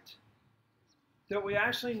right? That we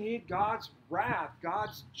actually need God's wrath,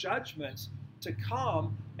 God's judgments to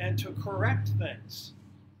come and to correct things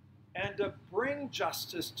and to bring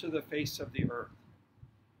justice to the face of the earth.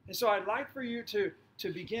 And so I'd like for you to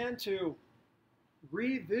begin to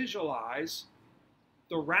revisualize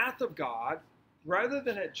the wrath of God, rather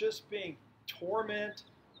than it just being torment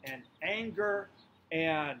and anger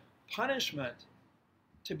and punishment,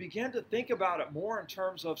 to begin to think about it more in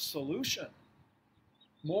terms of solution,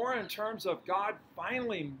 more in terms of God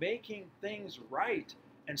finally making things right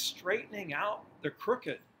and straightening out the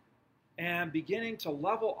crooked and beginning to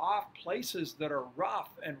level off places that are rough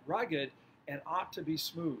and rugged and ought to be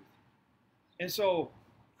smooth. And so,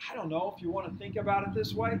 I don't know if you want to think about it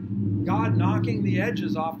this way, God knocking the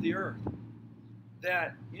edges off the earth.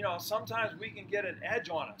 That, sometimes we can get an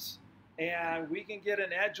edge on us, and we can get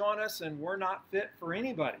an edge on us and we're not fit for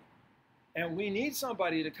anybody. And we need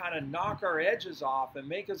somebody to kind of knock our edges off and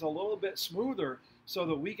make us a little bit smoother so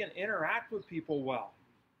that we can interact with people well.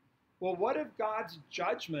 Well, what if God's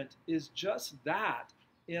judgment is just that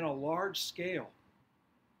in a large scale?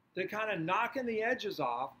 They're kind of knocking the edges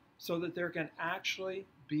off so that there can actually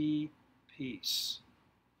be peace.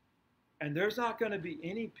 And there's not going to be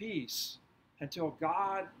any peace until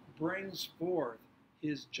God brings forth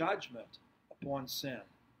his judgment upon sin.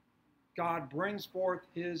 God brings forth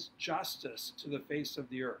his justice to the face of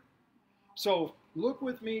the earth. So look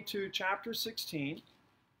with me to chapter 16.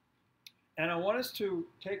 And I want us to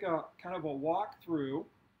take a kind of a walk through,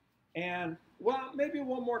 and maybe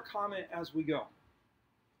one more comment as we go.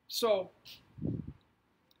 So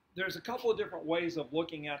there's a couple of different ways of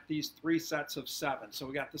looking at these 3 sets of 7. So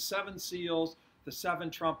we got the 7 seals, the 7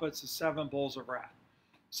 trumpets, the 7 bowls of wrath.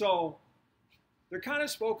 So they're kind of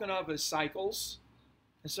spoken of as cycles.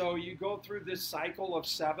 And so you go through this cycle of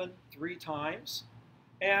 7 3 times.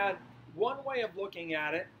 And one way of looking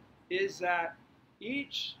at it is that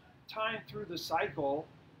each time through the cycle,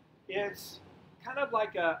 it's kind of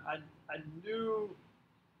like a new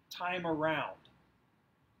time around.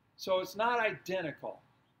 So it's not identical,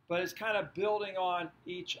 but it's kind of building on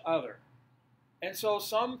each other. And so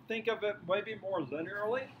some think of it maybe more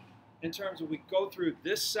linearly, in terms of we go through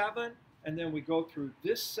this 7, and then we go through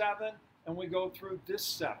this 7, and we go through this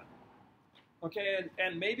 7. Okay,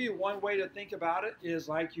 and maybe one way to think about it is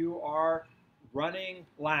like you are running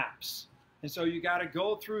laps. And so you got to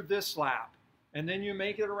go through this lap, and then you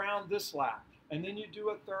make it around this lap, and then you do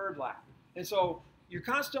a 3rd lap. And so you're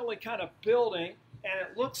constantly kind of building, and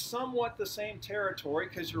it looks somewhat the same territory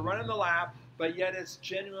because you're running the lap, but yet it's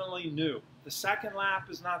genuinely new. The second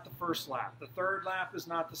lap is not the first lap. The third lap is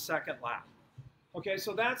not the second lap. Okay,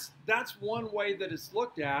 so that's one way that it's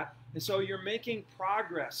looked at. And so you're making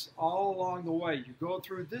progress all along the way. You go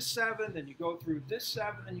through this 7, then you go through this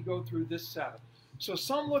 7, then you go through this 7. So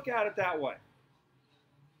some look at it that way.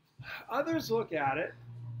 Others look at it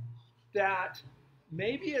that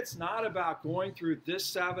maybe it's not about going through this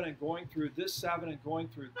 7 and going through this 7 and going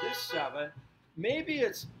through this 7. Maybe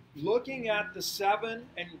it's looking at the 7,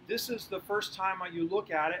 and this is the first time you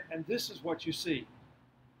look at it, and this is what you see.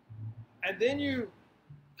 And then you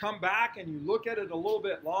come back and you look at it a little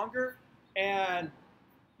bit longer, and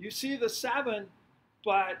you see the 7,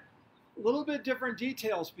 but a little bit different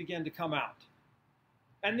details begin to come out.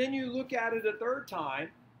 And then you look at it a third time,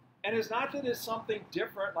 and it's not that it's something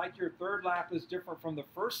different, like your third lap is different from the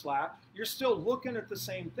first lap. You're still looking at the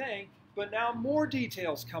same thing, but now more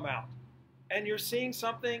details come out. And you're seeing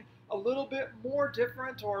something a little bit more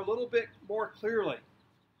different or a little bit more clearly.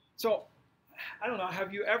 So, I don't know,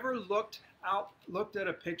 have you ever looked at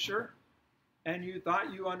a picture and you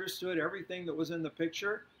thought you understood everything that was in the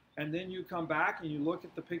picture, and then you come back and you look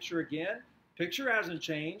at the picture again? Picture hasn't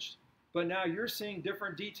changed, but now you're seeing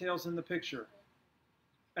different details in the picture.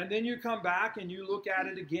 And then you come back and you look at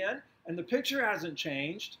it again, and the picture hasn't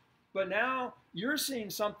changed, but now you're seeing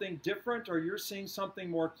something different, or you're seeing something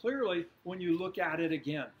more clearly when you look at it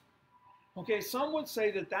again. Okay, some would say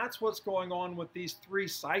that that's what's going on with these 3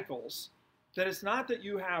 cycles, that it's not that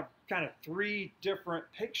you have kind of 3 different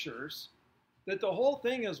pictures, that the whole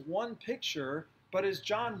thing is one picture, but as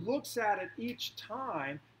John looks at it each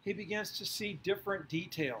time, he begins to see different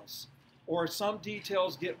details, or some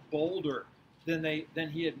details get bolder than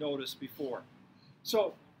he had noticed before.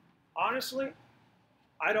 So, honestly,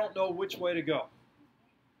 I don't know which way to go.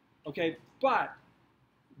 Okay, but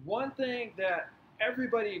one thing that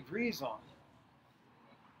everybody agrees on,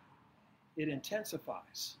 it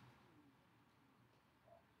intensifies.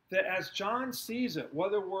 That as John sees it,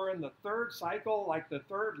 whether we're in the third cycle, like the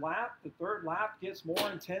third lap gets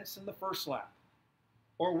more intense than the first lap.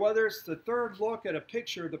 Or whether it's the third look at a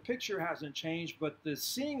picture, the picture hasn't changed, but the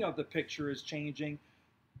seeing of the picture is changing.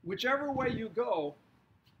 Whichever way you go,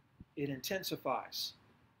 it intensifies.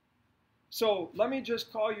 So let me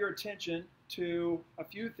just call your attention to a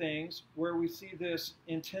few things where we see this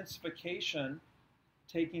intensification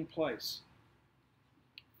taking place.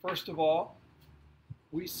 First of all,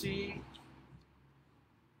 we see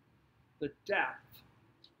the depth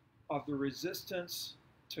of the resistance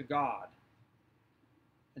to God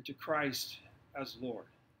and to Christ as Lord.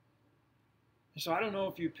 So I don't know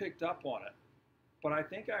if you picked up on it, but I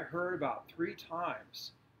think I heard about 3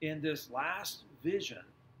 times in this last vision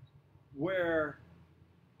where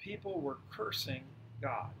people were cursing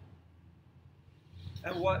God.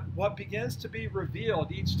 And what begins to be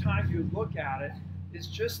revealed each time you look at it is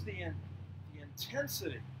just the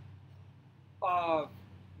intensity of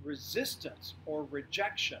resistance or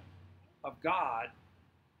rejection of God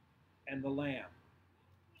and the Lamb.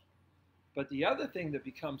 But the other thing that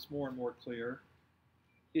becomes more and more clear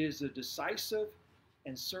is a decisive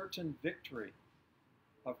and certain victory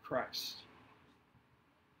of Christ.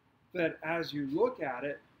 That as you look at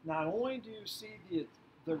it, not only do you see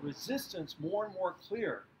the resistance more and more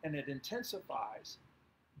clear, and it intensifies,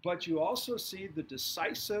 but you also see the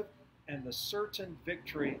decisive and the certain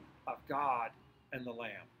victory of God and the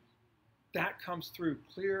Lamb. That comes through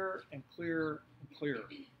clearer and clearer and clearer.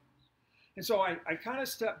 And so I kind of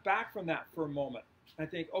step back from that for a moment. I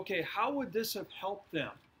think, okay, how would this have helped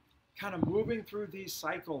them? Kind of moving through these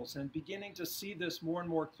cycles and beginning to see this more and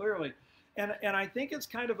more clearly. And I think it's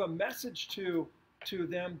kind of a message to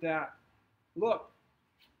them that, look,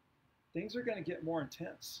 things are going to get more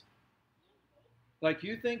intense. Like,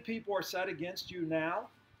 you think people are set against you now?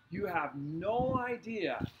 You have no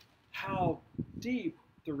idea how deep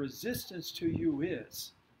the resistance to you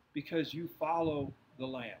is because you follow the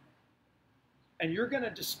Lamb. And you're going to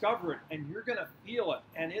discover it, and you're going to feel it,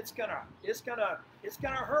 and it's going to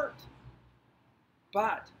hurt.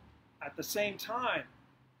 But at the same time,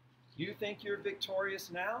 you think you're victorious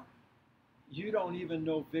now? You don't even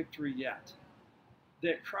know victory yet.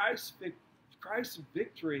 That Christ's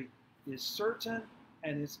victory is certain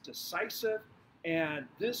and it's decisive, and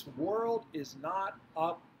this world is not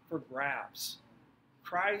up for grabs.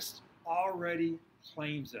 Christ already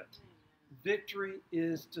claims it. Victory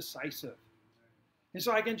is decisive. And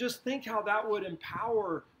so I can just think how that would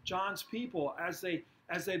empower John's people as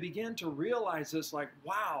they begin to realize this, like,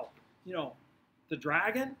 wow, the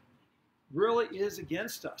dragon really is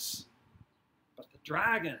against us. But the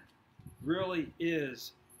dragon really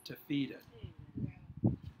is defeated.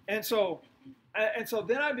 And so And so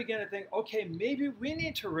then I began to think, okay, maybe we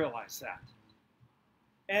need to realize that.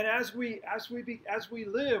 And as we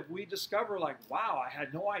live, we discover like, wow, I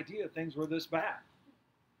had no idea things were this bad.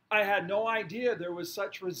 I had no idea there was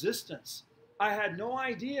such resistance. I had no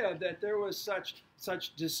idea that there was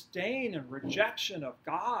such disdain and rejection of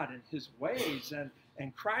God and his ways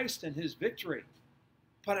and Christ and his victory.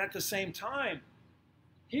 But at the same time,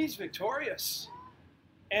 he's victorious.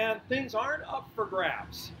 And things aren't up for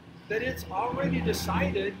grabs. That it's already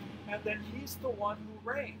decided and that he's the one who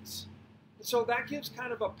reigns. So that gives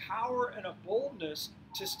kind of a power and a boldness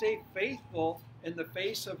to stay faithful in the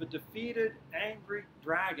face of a defeated, angry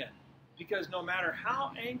dragon. Because no matter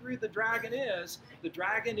how angry the dragon is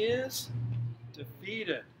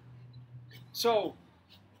defeated. So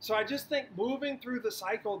I just think moving through the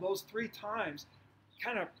cycle those 3 times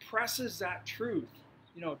kind of presses that truth,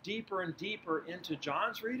 deeper and deeper into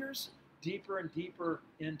John's readers, deeper and deeper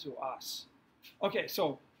into us. Okay,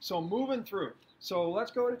 so moving through. So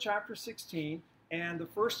let's go to chapter 16 and the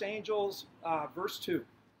first angel's verse 2.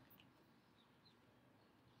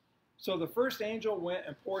 So the first angel went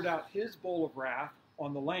and poured out his bowl of wrath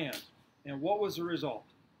on the land. And what was the result?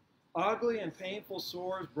 Ugly and painful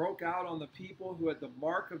sores broke out on the people who had the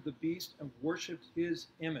mark of the beast and worshipped his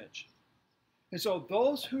image. And so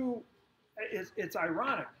those who, it's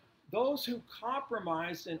ironic, those who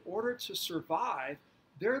compromised in order to survive,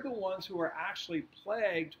 they're the ones who are actually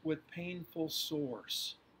plagued with painful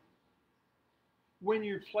sores. When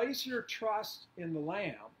you place your trust in the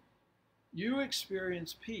Lamb, you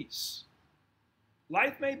experience peace.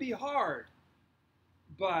 Life may be hard,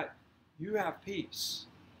 but you have peace.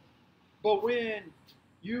 But when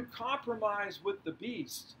you compromise with the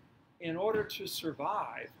beast in order to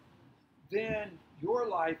survive, then your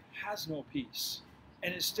life has no peace.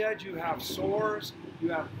 And instead you have sores, you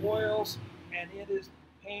have boils, and it is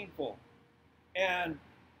painful. And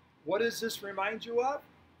what does this remind you of?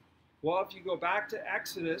 Well, if you go back to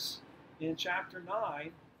Exodus in chapter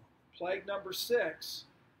 9, plague number 6,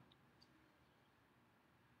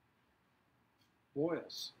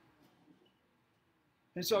 boils.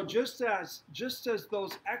 And so just as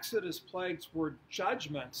those Exodus plagues were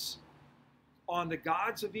judgments on the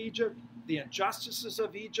gods of Egypt, the injustices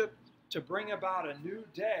of Egypt, to bring about a new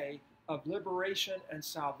day of liberation and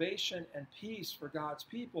salvation and peace for God's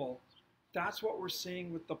people, that's what we're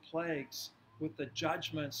seeing with the plagues, with the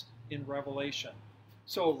judgments in Revelation.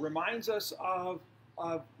 So it reminds us of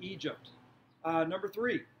Egypt. Number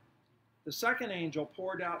 3, the second angel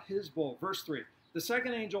poured out his bowl. Verse 3, the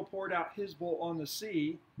second angel poured out his bowl on the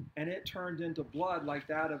sea, and it turned into blood like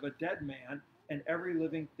that of a dead man, and every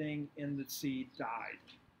living thing in the sea died.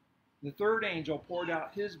 The third angel poured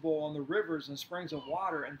out his bowl on the rivers and springs of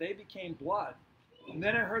water, and they became blood. And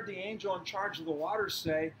then I heard the angel in charge of the waters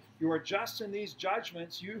say, "You are just in these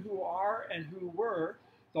judgments, you who are and who were,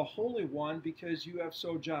 the Holy One, because you have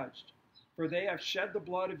so judged. For they have shed the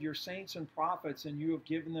blood of your saints and prophets, and you have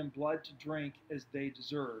given them blood to drink as they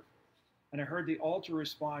deserve." And I heard the altar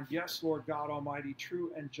respond, "Yes, Lord God Almighty,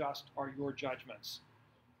 true and just are your judgments."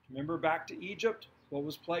 Remember back to Egypt, what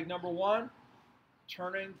was plague number 1?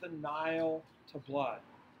 Turning the Nile to blood.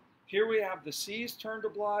 Here we have the seas turned to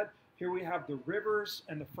blood. Here we have the rivers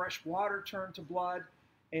and the fresh water turned to blood.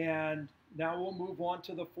 And now we'll move on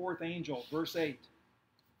to the fourth angel, verse 8.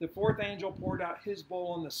 The fourth angel poured out his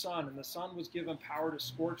bowl on the sun, and the sun was given power to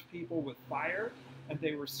scorch people with fire, and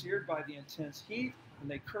they were seared by the intense heat, and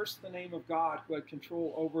they cursed the name of God who had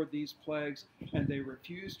control over these plagues, and they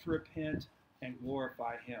refused to repent and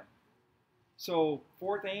glorify him. So,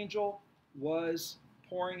 fourth angel was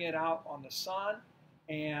pouring it out on the sun,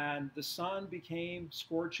 and the sun became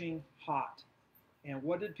scorching hot. And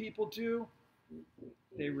what did people do?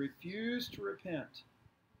 They refused to repent,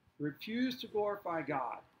 refused to glorify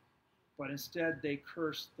God, but instead they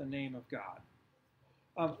cursed the name of God.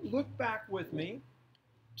 Look back with me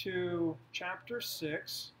to chapter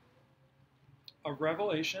 6 of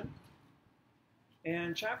Revelation.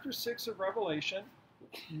 And chapter 6 of Revelation,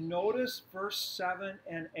 notice verse 7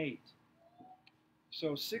 and 8.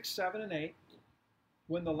 So 6, 7, and 8.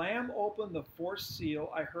 When the Lamb opened the fourth seal,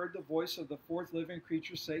 I heard the voice of the fourth living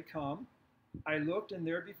creature say, "Come." I looked, and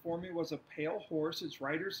there before me was a pale horse. Its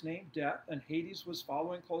rider's name Death, and Hades was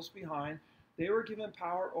following close behind. They were given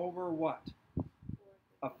power over what?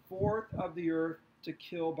 A fourth of the earth to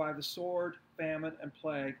kill by the sword, famine, and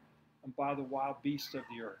plague, and by the wild beasts of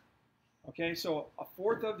the earth. Okay, so a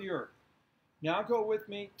fourth of the earth. Now go with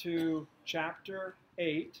me to chapter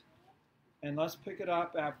 8, and let's pick it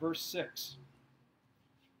up at verse 6.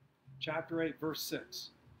 Chapter 8, verse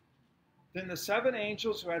 6. Then the 7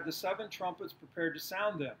 angels who had the 7 trumpets prepared to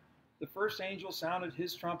sound them. The first angel sounded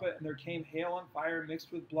his trumpet, and there came hail and fire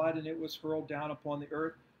mixed with blood, and it was hurled down upon the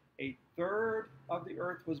earth. A third of the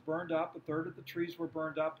earth was burned up, a third of the trees were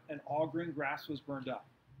burned up, and all green grass was burned up.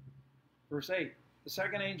 Verse 8, the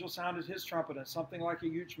second angel sounded his trumpet, and something like a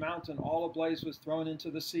huge mountain, all ablaze, was thrown into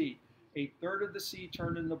the sea. A third of the sea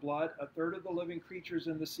turned into blood, a third of the living creatures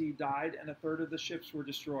in the sea died, and a third of the ships were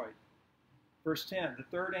destroyed. Verse 10, the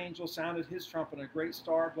third angel sounded his trumpet, and a great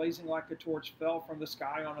star, blazing like a torch, fell from the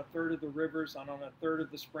sky on a third of the rivers and on a third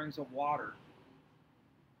of the springs of water.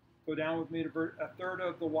 Go down with me to a third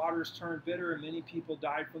of the waters turned bitter, and many people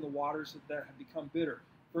died from the waters that have become bitter.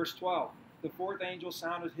 Verse 12, the fourth angel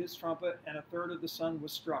sounded his trumpet, and a third of the sun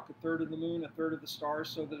was struck, a third of the moon, a third of the stars,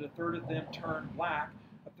 so that a third of them turned black,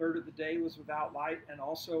 a third of the day was without light, and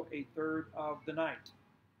also a third of the night.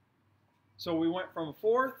 So we went from a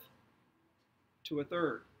fourth to a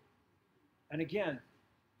third. And again,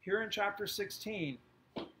 here in chapter 16,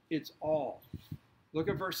 it's all. Look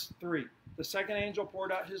at verse 3. The second angel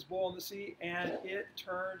poured out his bowl in the sea, and it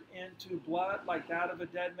turned into blood like that of a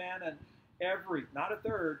dead man, and every, not a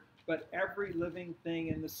third, but every living thing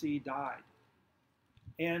in the sea died.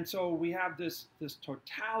 And so we have this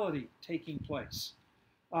totality taking place.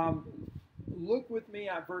 Look with me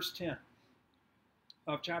at verse 10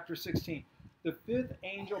 of chapter 16. The fifth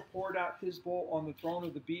angel poured out his bowl on the throne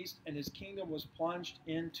of the beast, and his kingdom was plunged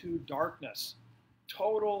into darkness.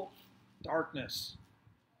 Total darkness.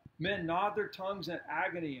 Men gnawed their tongues in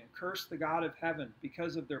agony and cursed the God of heaven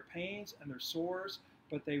because of their pains and their sores,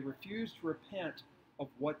 but they refused to repent of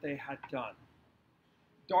what they had done.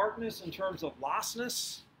 Darkness in terms of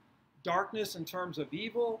lostness, darkness in terms of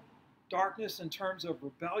evil, darkness in terms of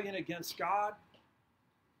rebellion against God.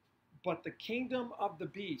 But the kingdom of the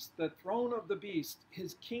beast, the throne of the beast,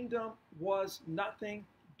 his kingdom was nothing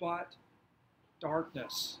but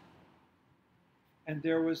darkness. And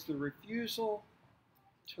there was the refusal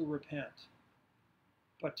to repent,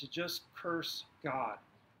 but to just curse God.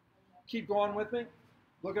 Keep going with me.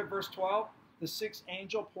 Look at verse 12. The sixth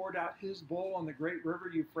angel poured out his bowl on the great river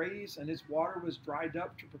Euphrates, and its water was dried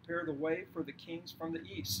up to prepare the way for the kings from the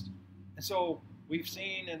east. And so we've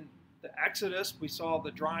seen in the Exodus, we saw the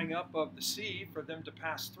drying up of the sea for them to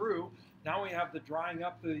pass through. Now we have the drying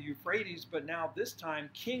up of the Euphrates, but now this time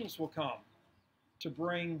kings will come to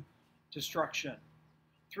bring destruction.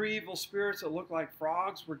 3 evil spirits that look like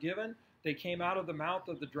frogs were given. They came out of the mouth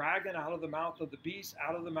of the dragon, out of the mouth of the beast,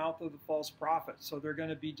 out of the mouth of the false prophet. So they're going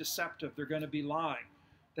to be deceptive. They're going to be lying.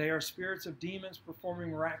 They are spirits of demons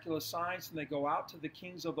performing miraculous signs, and they go out to the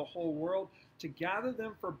kings of the whole world to gather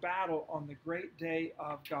them for battle on the great day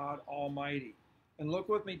of God Almighty. And look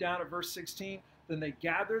with me down at verse 16. Then they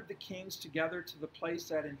gathered the kings together to the place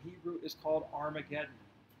that in Hebrew is called Armageddon.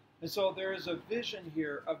 And so there is a vision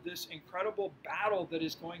here of this incredible battle that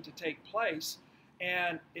is going to take place.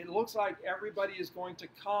 And it looks like everybody is going to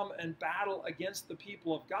come and battle against the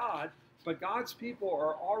people of God. But God's people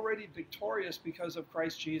are already victorious because of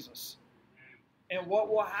Christ Jesus. And what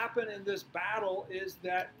will happen in this battle is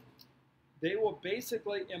that they will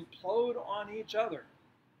basically implode on each other.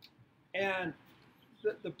 And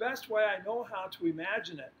the best way I know how to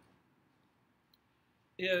imagine it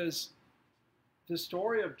is the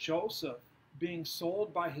story of Joseph being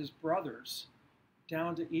sold by his brothers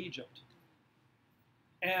down to Egypt.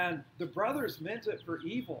 And the brothers meant it for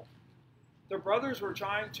evil. The brothers were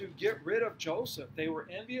trying to get rid of Joseph. They were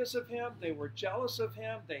envious of him. They were jealous of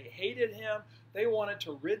him. They hated him. They wanted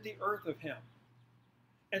to rid the earth of him.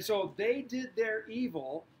 And so they did their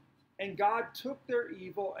evil, and God took their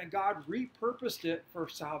evil, and God repurposed it for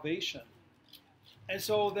salvation. And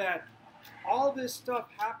so that all this stuff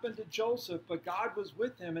happened to Joseph, but God was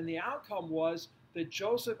with him, and the outcome was that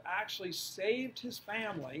Joseph actually saved his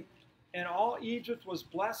family, and all Egypt was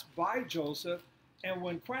blessed by Joseph. And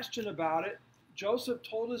when questioned about it, Joseph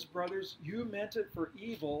told his brothers, "You meant it for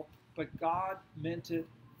evil, but God meant it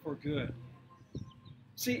for good."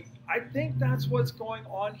 See, I think that's what's going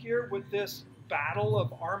on here with this battle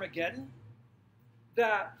of Armageddon.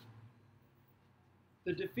 That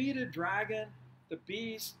the defeated dragon, the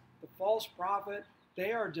beast, the false prophet,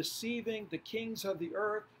 they are deceiving the kings of the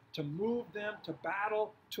earth to move them to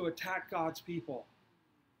battle, to attack God's people.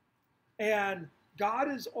 And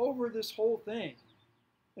God is over this whole thing.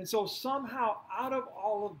 And so somehow out of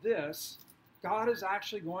all of this, God is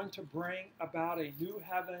actually going to bring about a new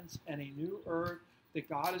heavens and a new earth, that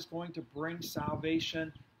God is going to bring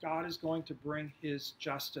salvation. God is going to bring his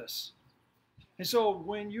justice. And so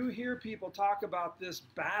when you hear people talk about this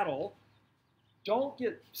battle, don't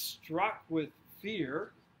get struck with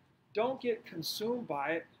fear. Don't get consumed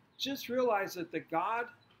by it. Just realize that God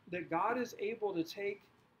is able to take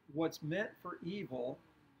what's meant for evil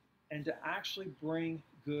and to actually bring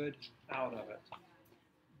good out of it.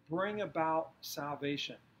 Bring about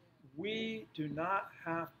salvation. We do not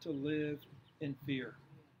have to live in fear.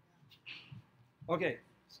 Okay,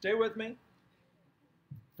 stay with me.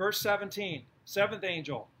 Verse 17, seventh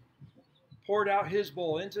angel poured out his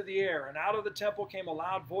bowl into the air, and out of the temple came a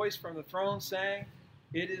loud voice from the throne saying,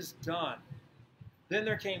 "It is done." Then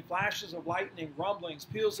there came flashes of lightning, rumblings,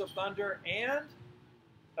 peals of thunder, and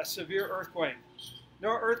a severe earthquake. No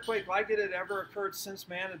earthquake like it had ever occurred since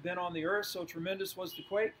man had been on the earth, so tremendous was the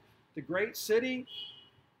quake. The great city,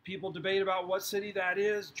 people debate about what city that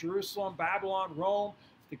is, Jerusalem, Babylon, Rome.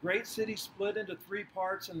 The great city split into three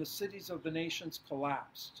parts, and the cities of the nations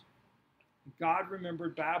collapsed. God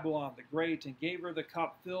remembered Babylon the Great and gave her the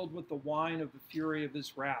cup filled with the wine of the fury of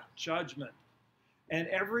his wrath, judgment. And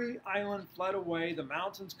every island fled away. The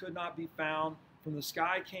mountains could not be found. From the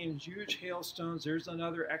sky came huge hailstones. There's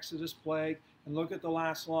another Exodus plague. And look at the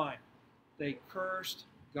last line. They cursed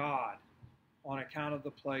God on account of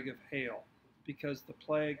the plague of hail, because the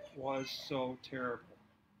plague was so terrible.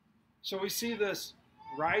 So we see this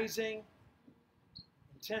rising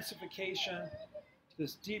intensification,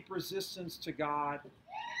 this deep resistance to God,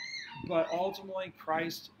 but ultimately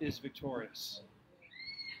Christ is victorious.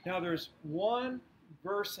 Now there's one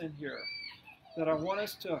verse in here that I want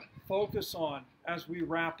us to focus on as we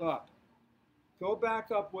wrap up. Go back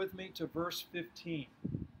up with me to verse 15.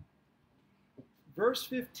 Verse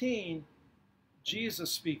 15,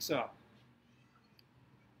 Jesus speaks up.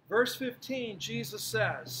 Verse 15, Jesus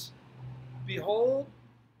says, "Behold,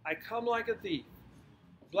 I come like a thief.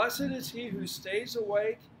 Blessed is he who stays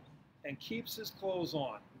awake and keeps his clothes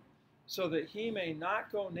on, so that he may not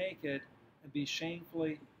go naked and be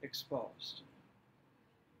shamefully exposed."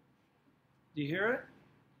 Do you hear it?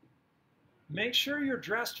 Make sure you're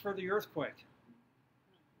dressed for the earthquake.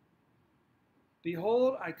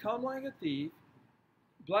 "Behold, I come like a thief.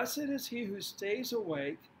 Blessed is he who stays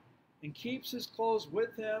awake and keeps his clothes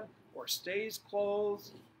with him, or stays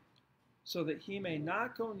clothed, so that he may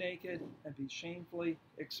not go naked and be shamefully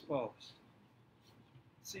exposed."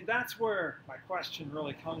 See, that's where my question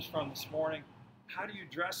really comes from this morning. How do you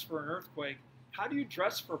dress for an earthquake? How do you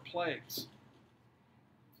dress for plagues?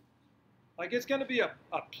 Like, it's going to be a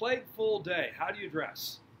plague-full day. How do you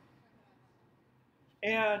dress?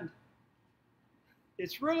 And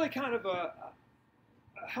it's really kind of a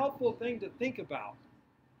helpful thing to think about.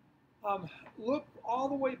 Look all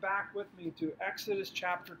the way back with me to Exodus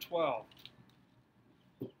chapter 12.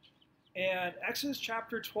 And Exodus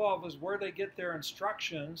chapter 12 is where they get their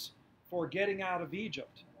instructions for getting out of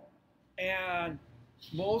Egypt. And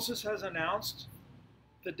Moses has announced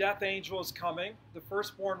the death angel is coming. The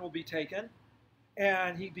firstborn will be taken.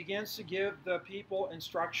 And he begins to give the people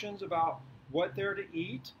instructions about what they're to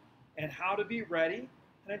eat and how to be ready.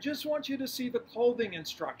 And I just want you to see the clothing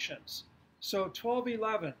instructions. So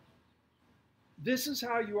 12:11. This is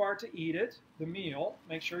how you are to eat it, the meal.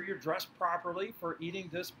 Make sure you're dressed properly for eating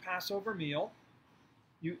this Passover meal.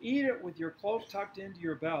 You eat it with your cloak tucked into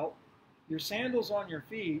your belt, your sandals on your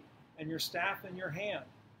feet, and your staff in your hand.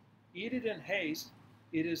 Eat it in haste.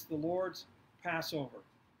 It is the Lord's Passover.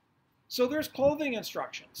 So there's clothing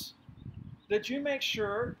instructions, that you make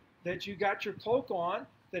sure that you got your cloak on,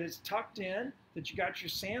 that it's tucked in, that you got your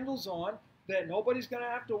sandals on, that nobody's going to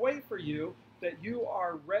have to wait for you, that you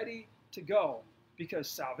are ready to go, because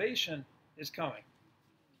salvation is coming.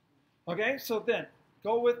 Okay, so then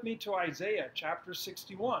go with me to Isaiah chapter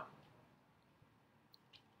 61.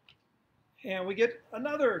 And we get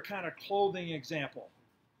another kind of clothing example.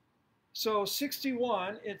 So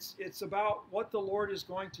 61, it's about what the Lord is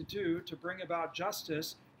going to do to bring about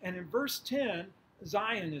justice. And in verse 10,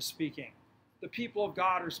 Zion is speaking. The people of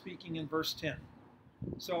God are speaking in verse 10.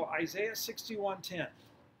 So Isaiah 61:10.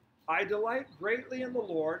 "I delight greatly in the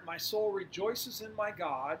Lord. My soul rejoices in my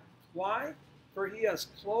God. Why? For he has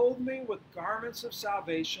clothed me with garments of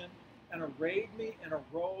salvation and arrayed me in a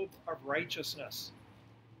robe of righteousness."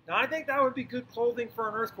 Now I think that would be good clothing for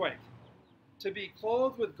an earthquake. To be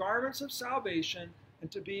clothed with garments of salvation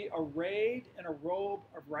and to be arrayed in a robe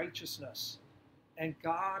of righteousness. And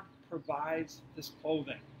God provides this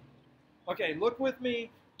clothing. Okay, look with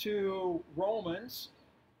me to Romans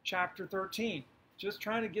chapter 13. Just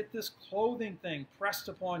trying to get this clothing thing pressed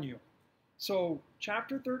upon you. So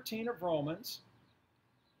chapter 13 of Romans,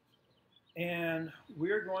 and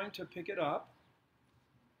we're going to pick it up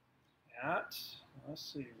at, let's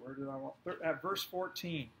see, where did I want, at verse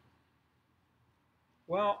 14.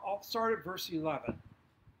 Well, I'll start at verse 11.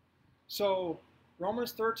 So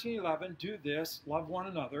Romans 13:11, "Do this, love one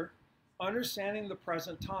another, understanding the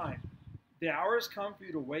present time. The hour has come for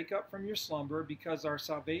you to wake up from your slumber, because our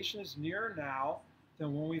salvation is nearer now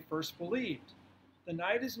than when we first believed. The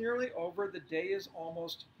night is nearly over, the day is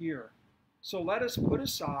almost here. So let us put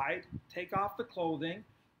aside, take off the clothing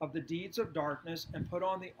of the deeds of darkness, and put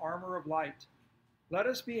on the armor of light. Let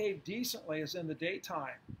us behave decently as in the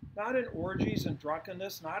daytime, not in orgies and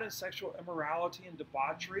drunkenness, not in sexual immorality and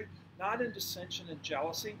debauchery, not in dissension and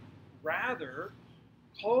jealousy. Rather,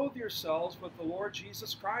 clothe yourselves with the Lord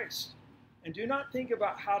Jesus Christ, and do not think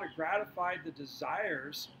about how to gratify the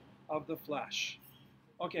desires of the flesh.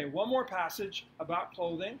 Okay, one more passage about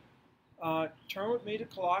clothing. Turn with me to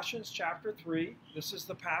Colossians chapter 3. This is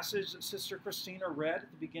the passage that Sister Christina read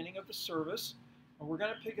at the beginning of the service, and we're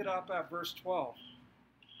going to pick it up at verse 12.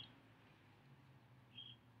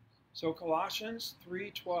 So Colossians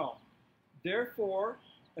 3:12. Therefore,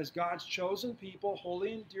 as God's chosen people,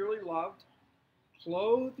 holy and dearly loved,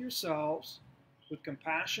 clothe yourselves with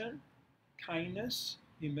compassion, kindness,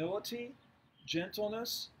 humility,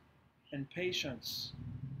 gentleness, and patience.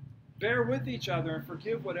 Bear with each other and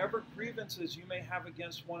forgive whatever grievances you may have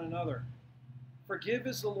against one another. Forgive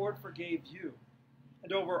as the Lord forgave you.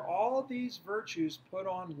 And over all these virtues put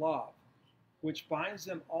on love, which binds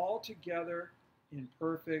them all together in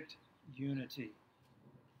perfect unity.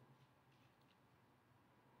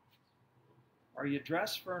 Are you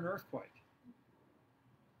dressed for an earthquake?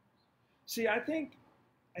 See, I think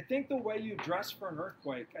the way you dress for an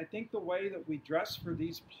earthquake, I think the way that we dress for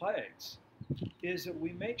these plagues is that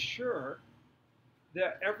we make sure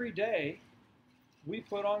that every day we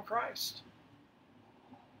put on Christ.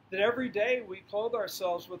 That every day we clothe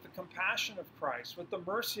ourselves with the compassion of Christ, with the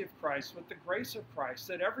mercy of Christ, with the grace of Christ.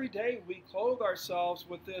 That every day we clothe ourselves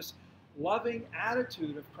with this loving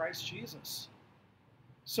attitude of Christ Jesus.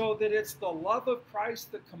 So that it's the love of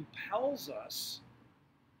Christ that compels us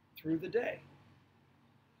through the day.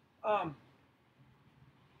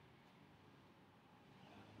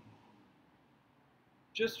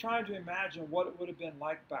 Just trying to imagine what it would have been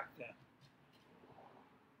like back then.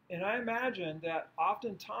 And I imagine that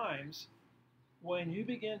oftentimes when you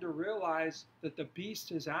begin to realize that the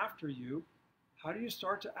beast is after you, how do you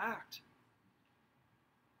start to act?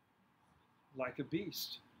 Like a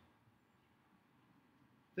beast.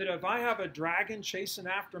 That if I have a dragon chasing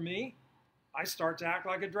after me, I start to act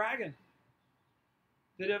like a dragon.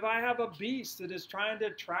 That if I have a beast that is trying to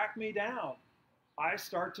track me down, I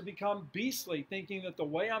start to become beastly, thinking that the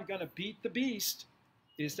way I'm going to beat the beast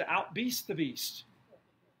is to outbeast the beast.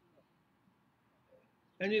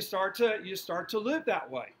 And you start to live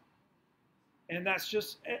that way. And that's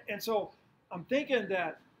just, and so I'm thinking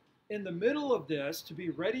that in the middle of this, to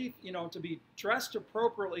be ready, to be dressed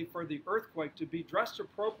appropriately for the earthquake, to be dressed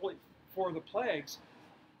appropriately for the plagues,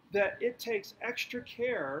 that it takes extra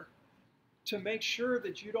care to make sure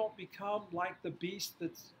that you don't become like the beast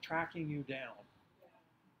that's tracking you down.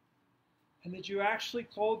 And that you actually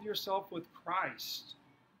clothe yourself with Christ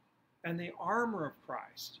and the armor of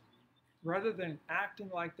Christ, rather than acting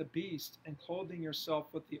like the beast and clothing yourself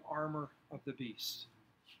with the armor of the beast.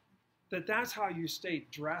 That's how you stay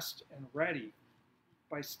dressed and ready,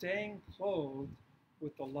 by staying clothed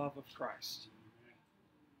with the love of Christ.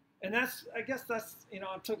 And I guess that's, it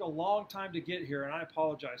took a long time to get here, and I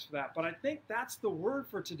apologize for that. But I think that's the word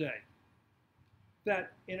for today.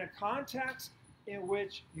 That in a context in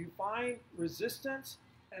which you find resistance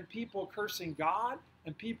and people cursing God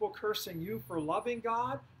and people cursing you for loving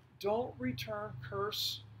God, don't return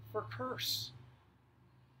curse for curse.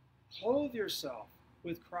 Clothe yourself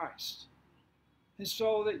with Christ. And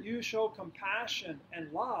so that you show compassion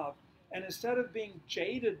and love, and instead of being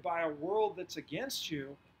jaded by a world that's against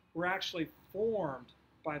you, we're actually formed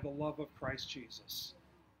by the love of Christ Jesus.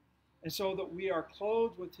 And so that we are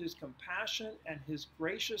clothed with his compassion and his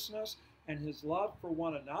graciousness and his love for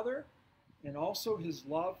one another, and also his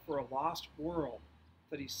love for a lost world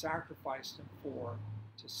that he sacrificed him for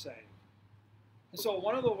to save. And so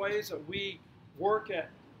one of the ways that we work at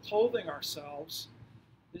clothing ourselves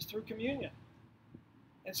is through communion.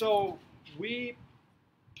 And so we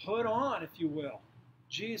put on, if you will,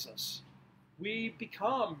 Jesus. We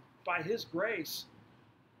become, by his grace,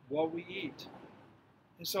 what we eat.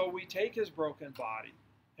 And so we take his broken body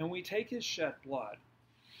and we take his shed blood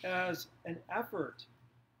as an effort,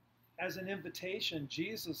 as an invitation.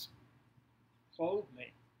 Jesus, clothe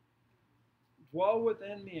me. Dwell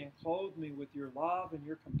within me and clothe me with your love and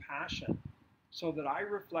your compassion, so that I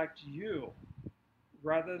reflect you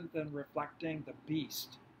rather than reflecting the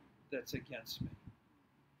beast that's against me.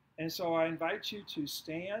 And so I invite you to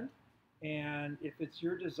stand, and if it's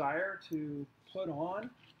your desire to put on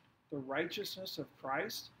the righteousness of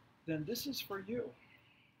Christ, then this is for you.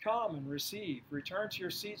 come and receive. Return to your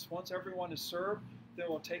seats once everyone is served. Then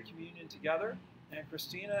we'll take communion together. And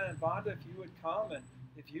Christina and Vonda, if you would come and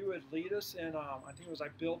if you would lead us in, I think it was I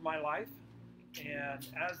Build My Life. And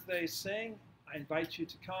as they sing, I invite you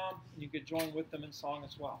to come, and you could join with them in song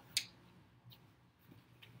as well.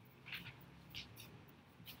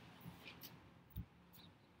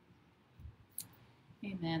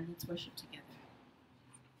 Amen. Let's worship together.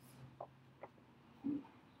 And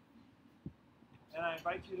I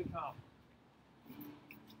invite you to come.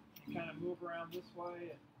 Kind of move around this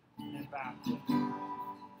way and back.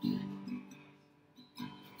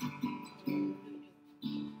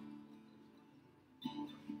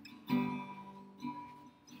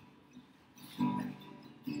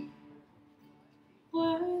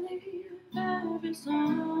 Worthy of every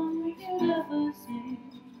song we could ever sing.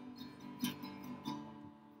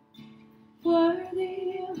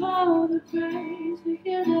 Worthy of all the praise we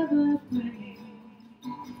could ever bring.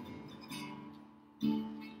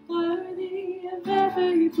 Worthy of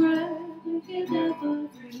every breath we could ever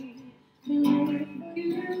breathe. We live for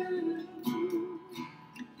you.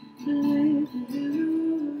 We live for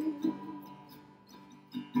you.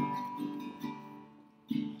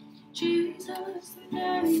 Jesus, the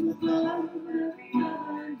name above every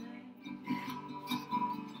other name.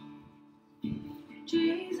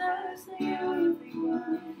 Jesus, the only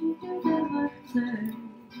one who could ever save.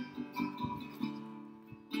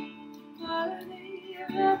 Worthy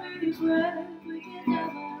of every breath we can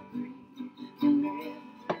ever breathe. We live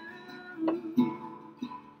for you.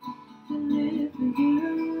 We live for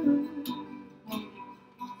you.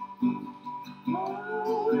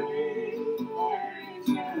 Holy, there is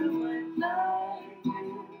no one like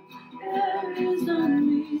you. There is none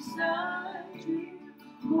beside you.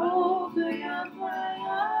 Open up my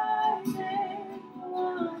eyes and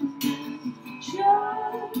wonder.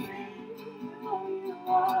 Show me who you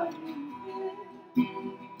are and fill me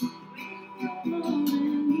with your love and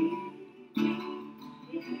lead me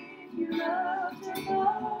in your love to go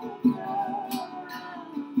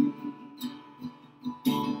around me.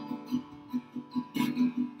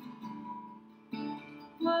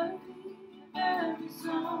 Worthy of every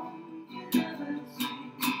song we could ever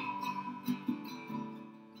sing.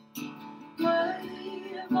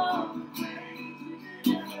 Worthy of all the praise we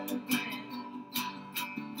could ever bring.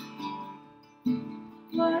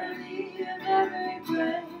 Worthy of every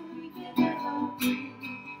breath we could ever breathe.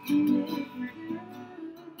 We live for you.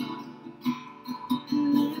 We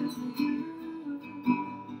live for you.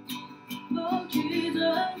 Oh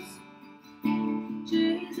Jesus,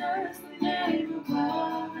 Jesus, the name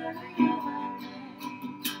above every other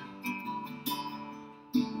name.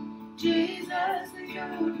 Jesus, the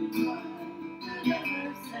only one who could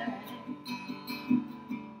ever save.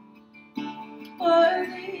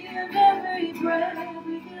 Worthy of every breath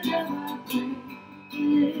we could ever breathe. We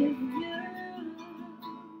live for you.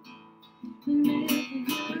 We live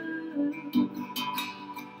for you.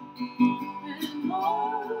 And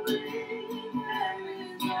holy, there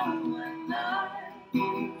is no one like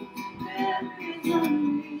you. There is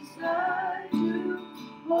none beside you.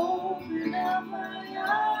 Open up my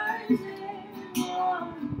eyes and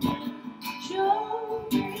wonder. Show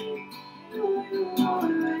me who you are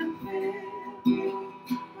and fill me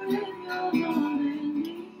with your love and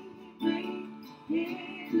lead me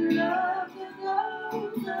in love that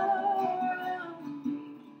goes around me.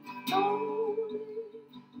 Holy,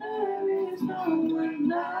 there is no one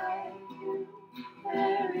like you.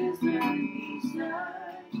 There is none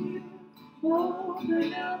beside you.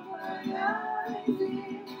 Open up my eyes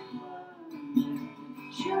and wonder.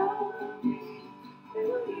 Show me who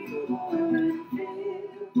you are and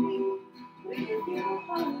fill me with your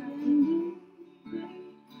heart and lead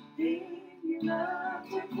me in your love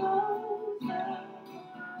that goes around.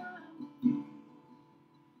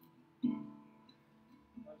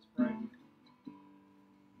 Let's pray.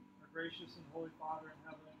 Our gracious and holy Father in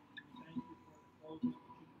heaven, we thank you for the clothing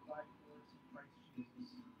that you provide for us in Christ Jesus.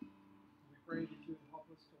 We pray that you would help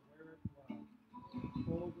us to wear it well,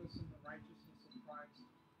 clothe us in the righteousness of Christ.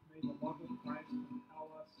 May the love of Christ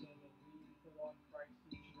compel us so that we put on Christ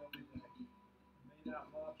each and every day. And may that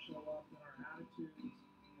love show up in our attitudes,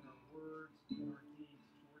 in our words, in our deeds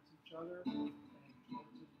towards each other and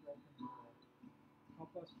towards this broken world.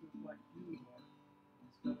 Help us to reflect you, Lord,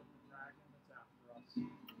 instead of the dragon that's after us.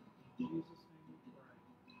 In Jesus' name we pray.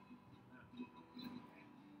 Amen.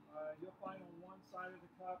 You'll find on one side of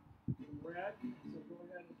the cup bread, so go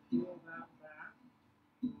ahead and peel that back.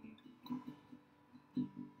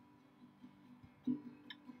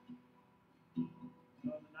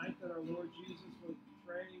 On the night that our Lord Jesus was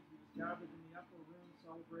betrayed, he was gathered in the upper room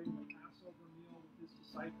celebrating the Passover meal with his disciples.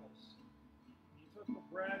 disciples. He took the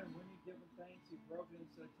bread, and when he given thanks, he broke it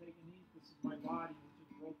and said, "Take and eat. This is my body, which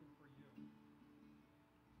is broken for you."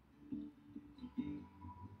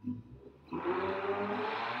 And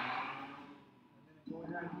then go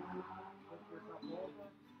ahead and flip your cup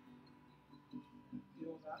over and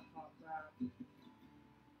feel that top back.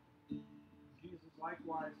 Jesus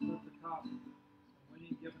likewise took the cup, and when he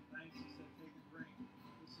had given thanks, he said, "Take and drink.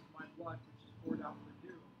 This is my blood, which is poured out for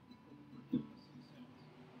you for the forgiveness of sins."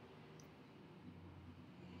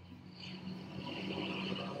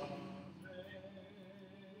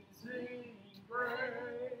 Amazing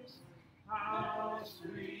grace, how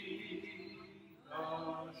sweet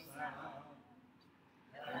the sound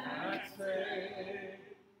that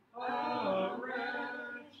saved a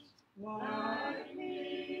wretch like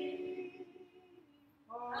me.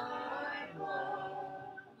 I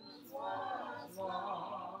once was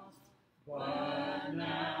lost, but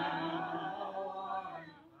now I'm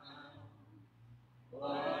found.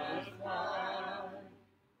 Was blind,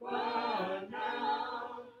 but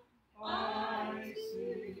now I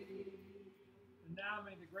see. And now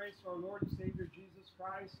may the grace of our Lord and Savior Jesus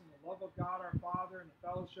Christ and the love of God our Father and the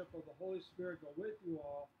fellowship of the Holy Spirit go with you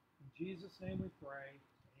all. In Jesus' name we pray.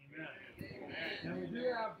 Amen. And we do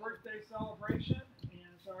have birthday celebration,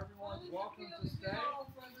 and so everyone's welcome to stay.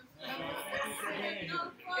 Thank you for being here.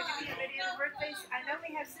 If we have any other birthdays, I know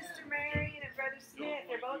we have Sister Mary and Brother Smith.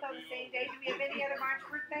 They're both on the same day. Do we have any other March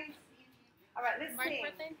birthdays? All right, let's sing.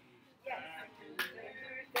 birthday? Yes.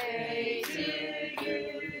 Birthday to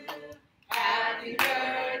you. Happy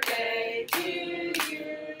birthday to you.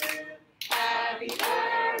 Happy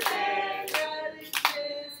birthday, brother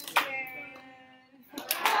Christian.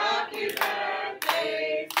 Happy birthday.